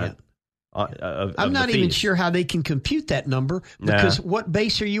 20%. I'm not even sure how they can compute that number because what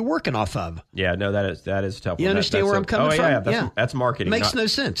base are you working off of? Yeah, no, that is tough. You understand where I'm coming from? Yeah, that's marketing. Makes no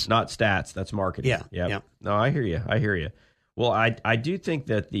sense. Not stats. That's marketing. Yeah. No, I hear you. Well, I do think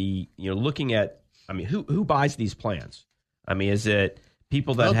that looking at, who buys these plans? Is it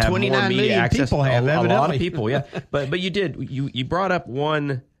people that have more media access? People have, a lot of people, yeah. But you brought up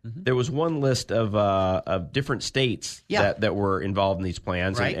one. Mm-hmm. There was one list of different states that were involved in these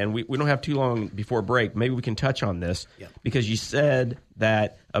plans, right. and we don't have too long before break. Maybe we can touch on this because you said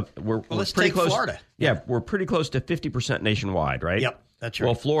that we're pretty close. Florida. Yeah, we're pretty close to 50% nationwide, right? Yep, that's right.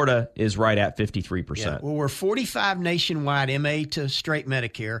 Well, Florida is right at 53%. Yeah. Well, we're 45 nationwide MA to straight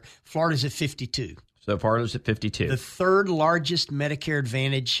Medicare. Florida's at 52. So Florida's at 52. The third largest Medicare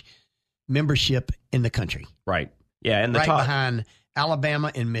Advantage membership in the country. Right. Yeah, and right behind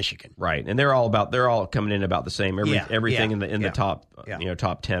Alabama and Michigan. Right. And they're all coming in about the same. Everything in the top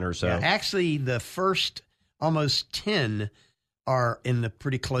top 10 or so. Yeah. Actually, the first almost 10 are in the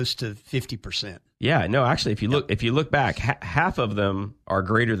pretty close to 50%. Yeah, no, actually if you look back, half of them are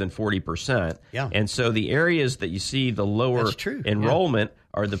greater than 40%. Yeah. And so the areas that you see the lower enrollment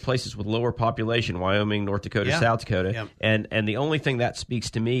are the places with lower population, Wyoming, North Dakota, South Dakota. Yeah. And the only thing that speaks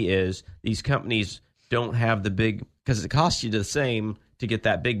to me is these companies don't have the big, because it costs you the same to get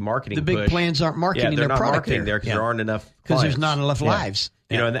that big marketing push. The big plans aren't marketing their product marketing there because there aren't enough because there's not enough lives.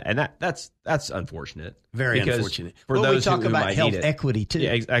 That's unfortunate. Very unfortunate. For those we talk about health equity too.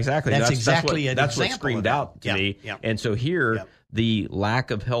 Yeah, exactly. That's exactly that's what screamed out to me. Yeah. And so here, the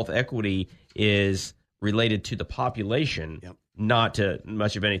lack of health equity is related to the population, not to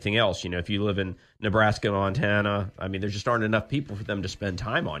much of anything else. If you live in Nebraska, Montana, there just aren't enough people for them to spend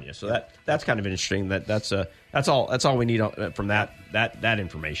time on you. So that's kind of interesting. That's all we need from that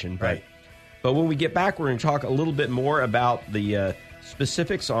information. Right. But when we get back, we're going to talk a little bit more about the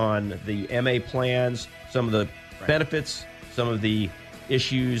specifics on the MA plans, some of the benefits, some of the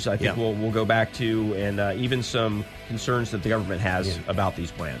issues I think we'll go back to, and even some concerns that the government has about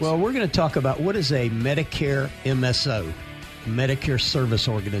these plans. Well, we're going to talk about what is a Medicare MSO, Medicare Service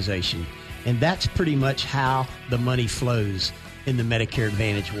Organization, and that's pretty much how the money flows in the Medicare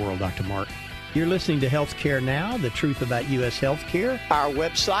Advantage world, Dr. Mark. You're listening to Healthcare Now, the truth about U.S. healthcare. Our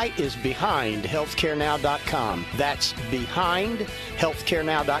website is behindhealthcarenow.com. That's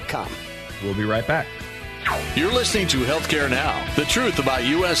behindhealthcarenow.com. We'll be right back. You're listening to Healthcare Now, the truth about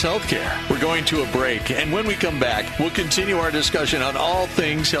U.S. healthcare. We're going to a break, and when we come back, we'll continue our discussion on all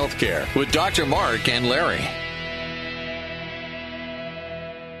things healthcare with Dr. Mark and Larry.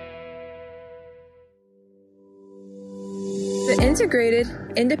 The Integrated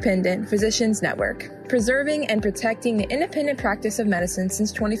Independent Physicians Network, preserving and protecting the independent practice of medicine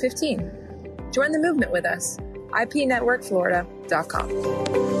since 2015. Join the movement with us. IPNetworkFlorida.com.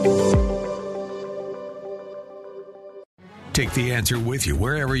 Take The Answer with you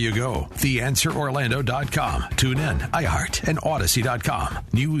wherever you go. TheAnswerOrlando.com. Tune in, iHeart, and Odyssey.com.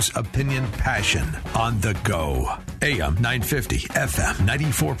 News, opinion, passion on the go. AM 950, FM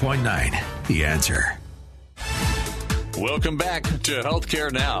 94.9. The Answer. Welcome back to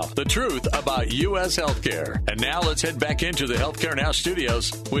Healthcare Now, the truth about U.S. healthcare. And now let's head back into the Healthcare Now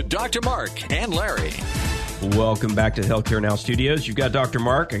studios with Dr. Mark and Larry. Welcome back to the Healthcare Now studios. You've got Dr.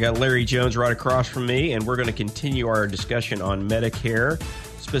 Mark. I got Larry Jones right across from me, and we're going to continue our discussion on Medicare.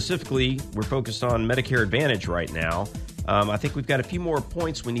 Specifically, we're focused on Medicare Advantage right now. I think we've got a few more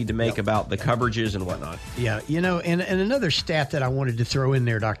points we need to make about the coverages and whatnot. Yeah, and another stat that I wanted to throw in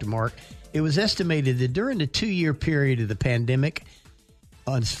there, Dr. Mark, it was estimated that during the 2-year period of the pandemic,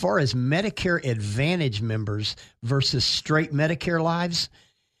 as far as Medicare Advantage members versus straight Medicare lives,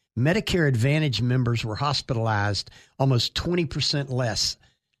 Medicare Advantage members were hospitalized almost 20% less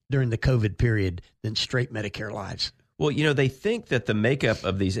during the COVID period than straight Medicare lives. Well, they think that the makeup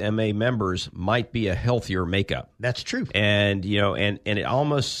of these MA members might be a healthier makeup. That's true. And, and it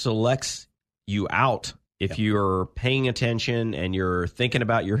almost selects you out. If you're paying attention and you're thinking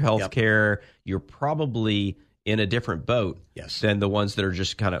about your health care, you're probably in a different boat than the ones that are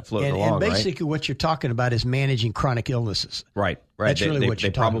just kind of floating along. And basically what you're talking about is managing chronic illnesses. Right. That's really what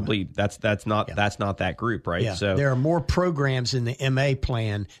you're talking about. That's not that group, right? Yeah. So there are more programs in the MA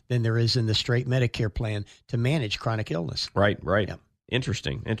plan than there is in the straight Medicare plan to manage chronic illness. Right. Yeah.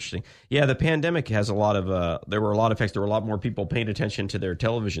 Interesting. Yeah, the pandemic has a lot of there were a lot of effects. There were a lot more people paying attention to their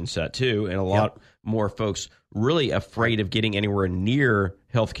television set too, and a lot more folks really afraid of getting anywhere near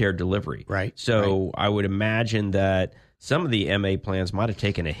healthcare delivery. Right. So I would imagine that some of the MA plans might have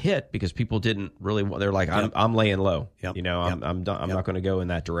taken a hit because people didn't really. They're like, I'm laying low. I'm not going to go in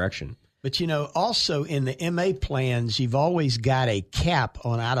that direction. But, also in the MA plans, you've always got a cap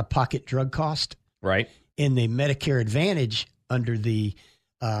on out-of-pocket drug cost. Right. In the Medicare Advantage under the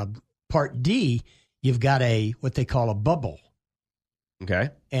Part D, you've got what they call a bubble. Okay.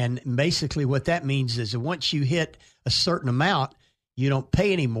 And basically what that means is that once you hit a certain amount, you don't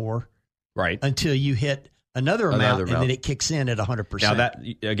pay anymore. Right. Until you hit another amount, and then it kicks in at 100%. Now that,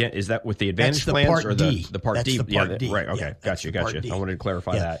 again, is that with the Advantage plans or the Part D? Right. Okay. Yeah, gotcha. I wanted to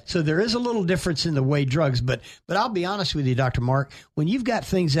clarify that. So there is a little difference in the way drugs, but I'll be honest with you, Dr. Mark, when you've got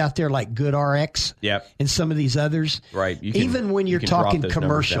things out there like GoodRx and some of these others, right. Even when you're talking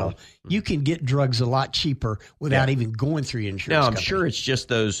commercial, you can get drugs a lot cheaper without even going through your insurance company. I'm sure it's just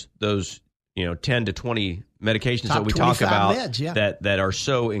those 10 to 20 medications that we talk about meds, that are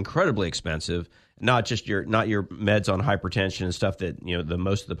so incredibly expensive. Not your meds on hypertension and stuff that the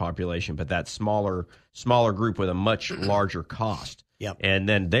most of the population, but that smaller group with a much larger cost. Yep. And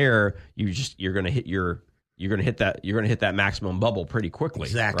then you're going to hit that maximum bubble pretty quickly.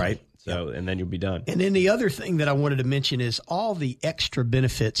 Exactly. Right. So and then you'll be done. And then the other thing that I wanted to mention is all the extra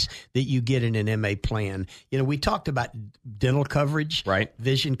benefits that you get in an MA plan. We talked about dental coverage, right?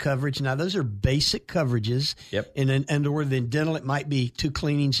 Vision coverage. Now those are basic coverages. Yep. And or then dental, it might be 2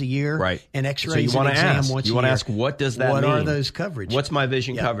 cleanings a year, right? And X-rays. So you want to ask? Once you want to ask what does that mean? What are those coverage? What's my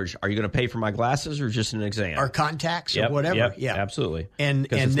vision coverage? Are you going to pay for my glasses or just an exam or contacts or whatever? Yep, yeah, absolutely. And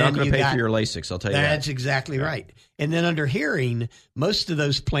it's not going to pay for your LASIK. I'll tell you that. That's exactly right. And then under hearing, most of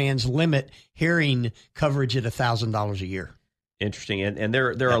those plans limit hearing coverage at $1,000 a year. Interesting, and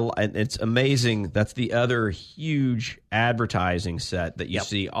there are. It's amazing. That's the other huge advertising set that you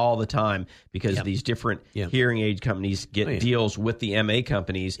see all the time because these different hearing aid companies get deals with the MA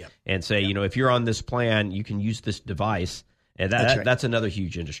companies and say, if you're on this plan, you can use this device, and that's another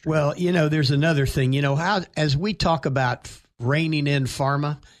huge industry. Well, there's another thing. How as we talk about reining in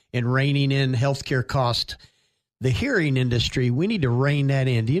pharma and reining in healthcare cost. The hearing industry, we need to rein that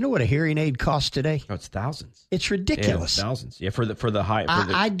in. Do you know what a hearing aid costs today? Oh, it's thousands. It's ridiculous. Yeah, thousands. Yeah, for the high.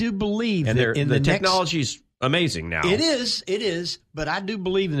 I do believe and that in the technology's amazing now. It is. But I do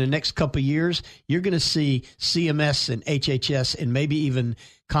believe in the next couple of years, you're going to see CMS and HHS and maybe even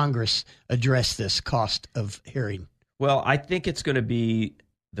Congress address this cost of hearing. Well, I think it's going to be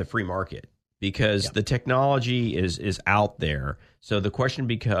the free market because the technology is out there. So the question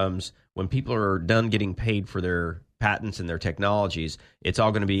becomes, when people are done getting paid for their patents and their technologies, it's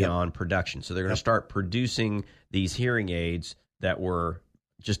all going to be on production. So they're going to start producing these hearing aids that were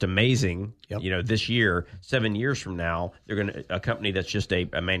just amazing. This year, 7 years from now, a company that's just a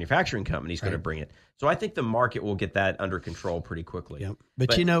manufacturing company is going to bring it. So I think the market will get that under control pretty quickly. Yep.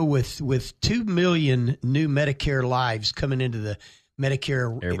 But with 2 million new Medicare lives coming into the Medicare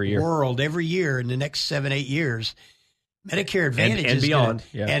world every year in the next 7-8 years, Medicare Advantage and beyond,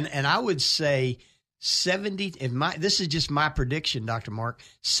 and I would say 70. This is just my prediction, Dr. Mark.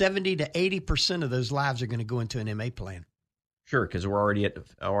 70 to 80% of those lives are going to go into an MA plan. Sure, because we're already at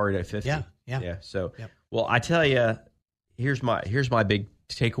 50. Yeah. So, well, I tell you, here's my big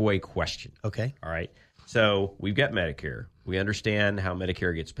takeaway question. Okay. All right. So we've got Medicare. We understand how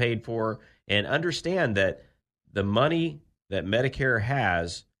Medicare gets paid for, and understand that the money that Medicare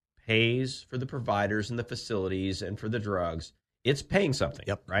pays for the providers and the facilities and for the drugs. It's paying something,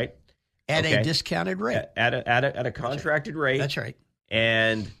 right? At a discounted rate. At a contracted rate. That's right.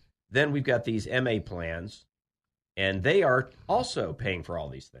 And then we've got these MA plans, and they are also paying for all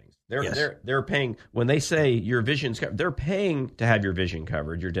these things. They're paying when they say your vision's covered. They're paying to have your vision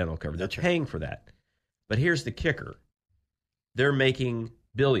covered, your dental covered. They're paying for that. But here's the kicker: they're making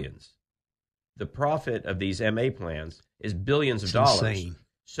billions. The profit of these MA plans is billions of dollars. Insane.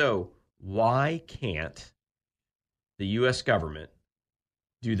 So why can't the U.S. government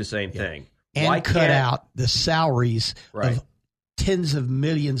do the same thing? And why cut out the salaries of tens of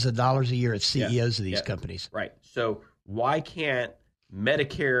millions of dollars a year at CEOs of these companies? Right. So why can't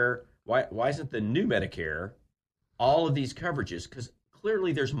Medicare, why isn't the new Medicare all of these coverages? Because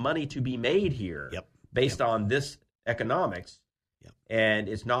clearly there's money to be made here based on this economics, and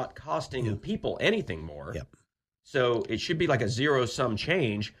it's not costing people anything more. So it should be like a zero-sum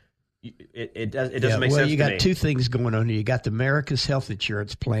change. It doesn't make sense to me. Well, you got two things going on here. You got the America's Health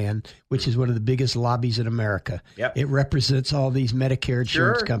Insurance Plan, which is one of the biggest lobbies in America. It represents all these Medicare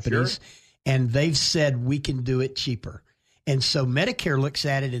insurance companies, and they've said we can do it cheaper. And so Medicare looks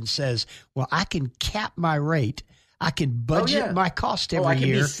at it and says, well, I can cap my rate. I can budget my cost every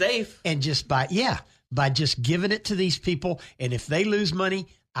year. I can be safe. And just by just giving it to these people, and if they lose money,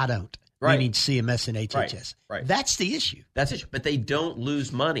 I don't. meaning CMS and HHS. Right. That's the issue. That's it. But they don't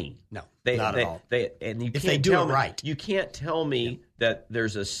lose money. No, not at all. If they do it right. You can't tell me that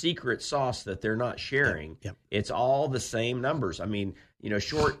there's a secret sauce that they're not sharing. Yep. It's all the same numbers. I mean,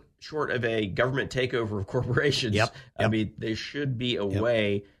 short of a government takeover of corporations, I mean, there should be a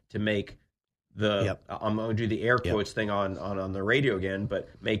way to make I'm going to do the air quotes thing on the radio again, but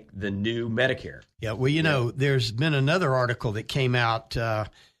make the new Medicare. Yeah, well, there's been another article that came out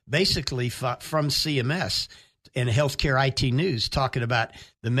basically from CMS and Healthcare IT News talking about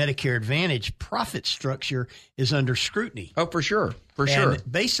the Medicare Advantage profit structure is under scrutiny. Oh, for sure. And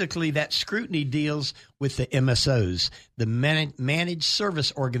basically that scrutiny deals with the MSOs, the managed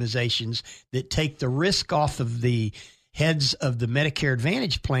service organizations that take the risk off of the heads of the Medicare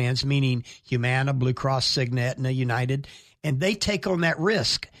Advantage plans, meaning Humana, Blue Cross, Cigna, Aetna, United, and they take on that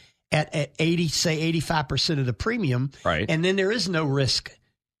risk at 85% of the premium. Right. And then there is no risk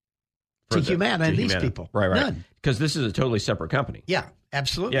to Humana and these people. Right. None. Because this is a totally separate company. Yeah,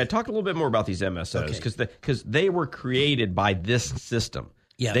 absolutely. Yeah, talk a little bit more about these MSOs because they were created by this system.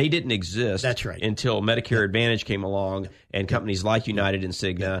 Yeah. They didn't exist until Medicare Advantage came along and companies like United and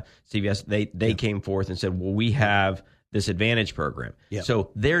Cigna, CVS, they came forth and said, well, we have this Advantage program. Yeah.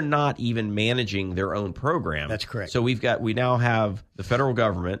 So they're not even managing their own program. That's correct. So we now have the federal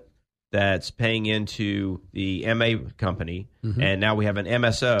government that's paying into the MA company, and now we have an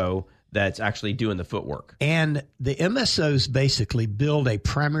MSO that's actually doing the footwork. And the MSOs basically build a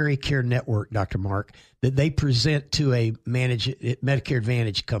primary care network, Dr. Mark, that they present to a Medicare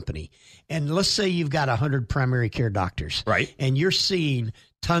Advantage company. And let's say you've got 100 primary care doctors. Right. And you're seeing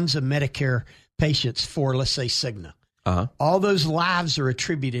tons of Medicare patients for, let's say, Cigna. Uh-huh. All those lives are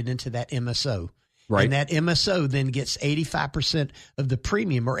attributed into that MSO. Right. And that MSO then gets 85% of the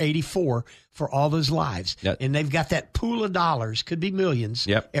premium, or 84% for all those lives. Yep. And they've got that pool of dollars, could be millions,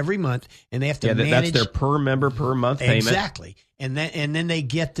 every month, and they have to manage. That's their per member per month payment. Exactly. And then they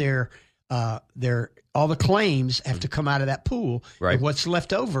get their all the claims have to come out of that pool. Right. And what's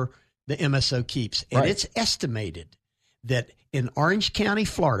left over, the MSO keeps. And it's estimated that in Orange County,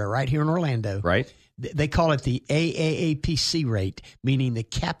 Florida, right here in Orlando, right, they call it the AAPC rate, meaning the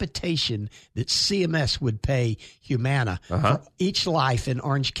capitation that CMS would pay Humana for each life in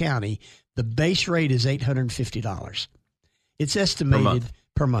Orange County. The base rate is $850. It's estimated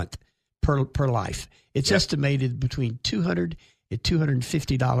per month, per life. It's estimated between $200 and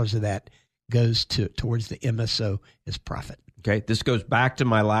 $250 of that goes towards the MSO as profit. Okay, this goes back to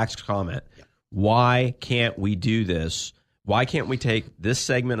my last comment. Why can't we do this? Why can't we take this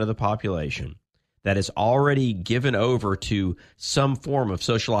segment of the population that is already given over to some form of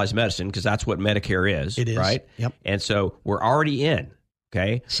socialized medicine, because that's what Medicare is, it is, right? Yep. And so we're already in,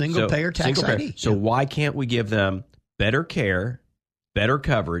 okay? Single payer tax ID. So why can't we give them better care, better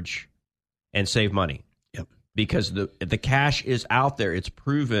coverage, and save money? Yep. Because the cash is out there. It's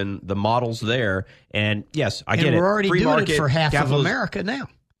proven. The model's there. And yes, I get it. We're already Free doing market, it for half of America now.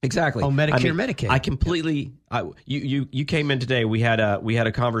 Exactly. On Medicare, Medicaid. I completely. You came in today. We had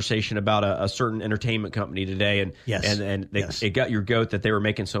a conversation about a certain entertainment company today, and it got your goat that they were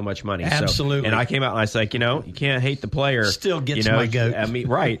making so much money. Absolutely. And I came out and I was like, you can't hate the player. Still gets my goat. I mean,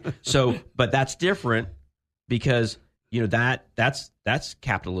 right. So, but that's different because that's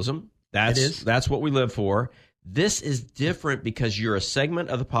capitalism. That's what we live for. This is different because you're a segment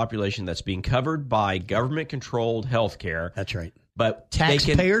of the population that's being covered by government-controlled health care. That's right. But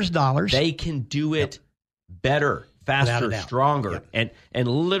taxpayers' dollars. They can do it better, faster, stronger, and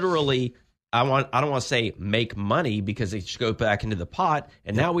literally. I don't want to say make money because they just go back into the pot,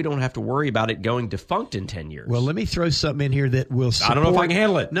 and now we don't have to worry about it going defunct in 10 years. Well, let me throw something in here that will support. I don't know if I can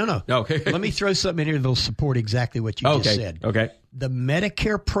handle it. No. Okay. Let me throw something in here that will support exactly what you just said. Okay. The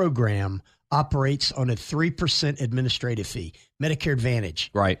Medicare program operates on a 3% administrative fee. Medicare Advantage.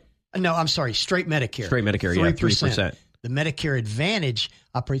 Right. No, I'm sorry. Straight Medicare. 3%. The Medicare Advantage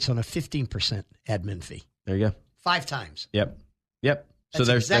operates on a 15% admin fee. There you go. 5 times. Yep. So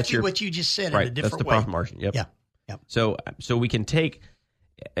that's what you just said in a different way. That's the profit margin. Yep. Yeah. So we can take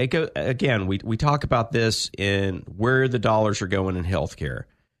it again. We talk about this in where the dollars are going in healthcare.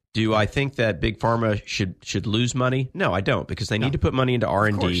 Do I think that Big Pharma should lose money? No, I don't, because they need to put money into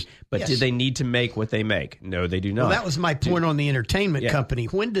R&D. But do they need to make what they make? No, they do not. Well, that was my point on the entertainment company.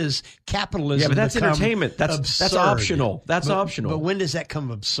 When does capitalism? Yeah, but that's entertainment. That's optional. That's optional. But when does that come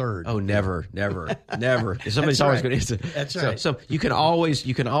absurd? Oh, never. Somebody's always going to. That's right. So you can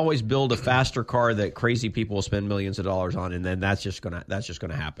always build a faster car that crazy people will spend millions of dollars on, and then that's just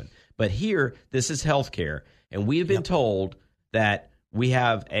gonna happen. But here, this is healthcare, and we have been told that we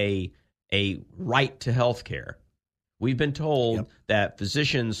have a right to health care. We've been told that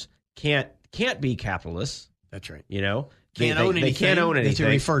physicians can't be capitalists. That's right. You know, Can't own anything. They can't own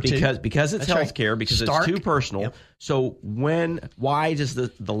anything because it's That's healthcare, right. because Stark. it's too personal. Yep. So why does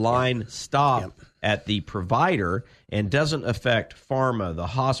the line stop at the provider and doesn't affect pharma, the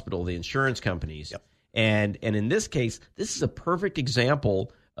hospital, the insurance companies? Yep. And in this case, this is a perfect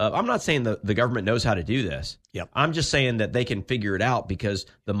example. I'm not saying the government knows how to do this. Yep. I'm just saying that they can figure it out because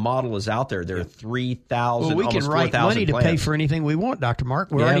the model is out there. There are 3,000, Well, we almost can write 4,000 money to plans. pay for anything we want, Dr. Mark.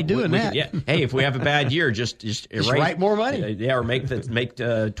 We're already doing that. Hey, if we have a bad year, just write more money. Or make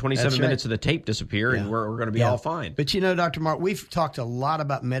 27 minutes of the tape disappear, and we're going to be all fine. But Dr. Mark, we've talked a lot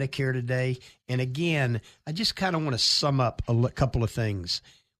about Medicare today, and again, I just kind of want to sum up a couple of things.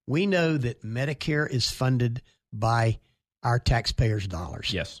 We know that Medicare is funded by our taxpayers'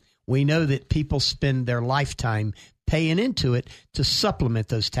 dollars. Yes. We know that people spend their lifetime paying into it to supplement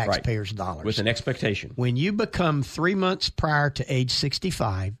those taxpayers' dollars. With an expectation. When you become 3 months prior to age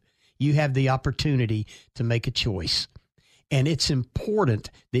 65, you have the opportunity to make a choice. And it's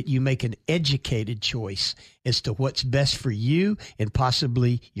important that you make an educated choice as to what's best for you and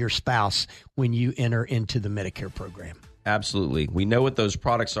possibly your spouse when you enter into the Medicare program. Absolutely. We know what those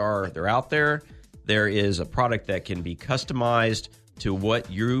products are. They're out there. There is a product that can be customized to what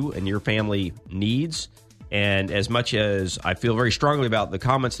you and your family needs. And as much as I feel very strongly about the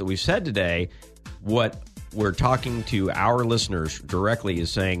comments that we've said today, what we're talking to our listeners directly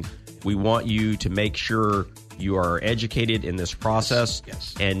is saying, we want you to make sure you are educated in this process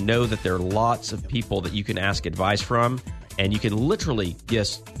and know that there are lots of people that you can ask advice from, and you can literally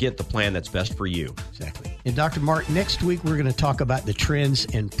just get the plan that's best for you. Exactly. And Dr. Mark, next week we're going to talk about the trends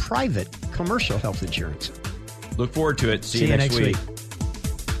in private commercial health insurance. Look forward to it. See you next week.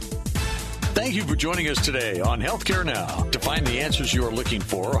 Thank you for joining us today on Healthcare Now. To find the answers you are looking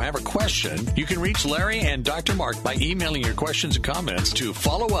for or have a question, you can reach Larry and Dr. Mark by emailing your questions and comments to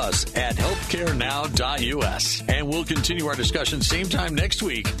follow us at healthcarenow.us. And we'll continue our discussion same time next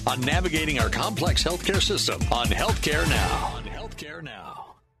week on navigating our complex healthcare system on Healthcare Now.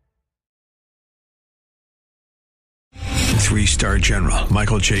 Three-star General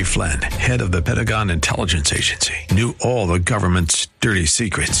Michael J. Flynn, head of the Pentagon Intelligence Agency, knew all the government's dirty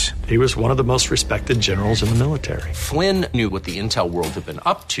secrets. He was one of the most respected generals in the military. Flynn knew what the intel world had been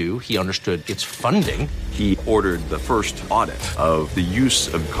up to. He understood its funding. He ordered the first audit of the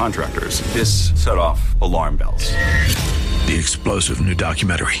use of contractors. This set off alarm bells. The explosive new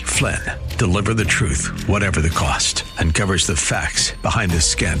documentary, Flynn, Deliver the Truth, Whatever the Cost, uncovers the facts behind this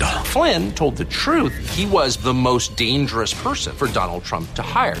scandal. Flynn told the truth. He was the most dangerous person for Donald Trump to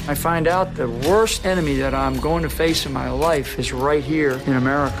hire. I find out the worst enemy that I'm going to face in my life is right here in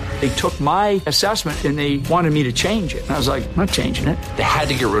America. They took my assessment and they wanted me to change it. And I was like, I'm not changing it. They had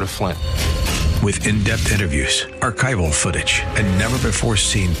to get rid of Flynn. With in-depth interviews, archival footage, and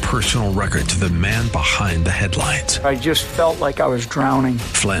never-before-seen personal records of the man behind the headlines. I just felt like I was drowning.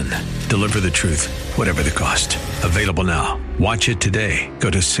 Flynn, Deliver the Truth, Whatever the Cost. Available now. Watch it today.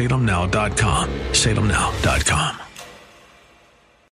 Go to salemnow.com. salemnow.com.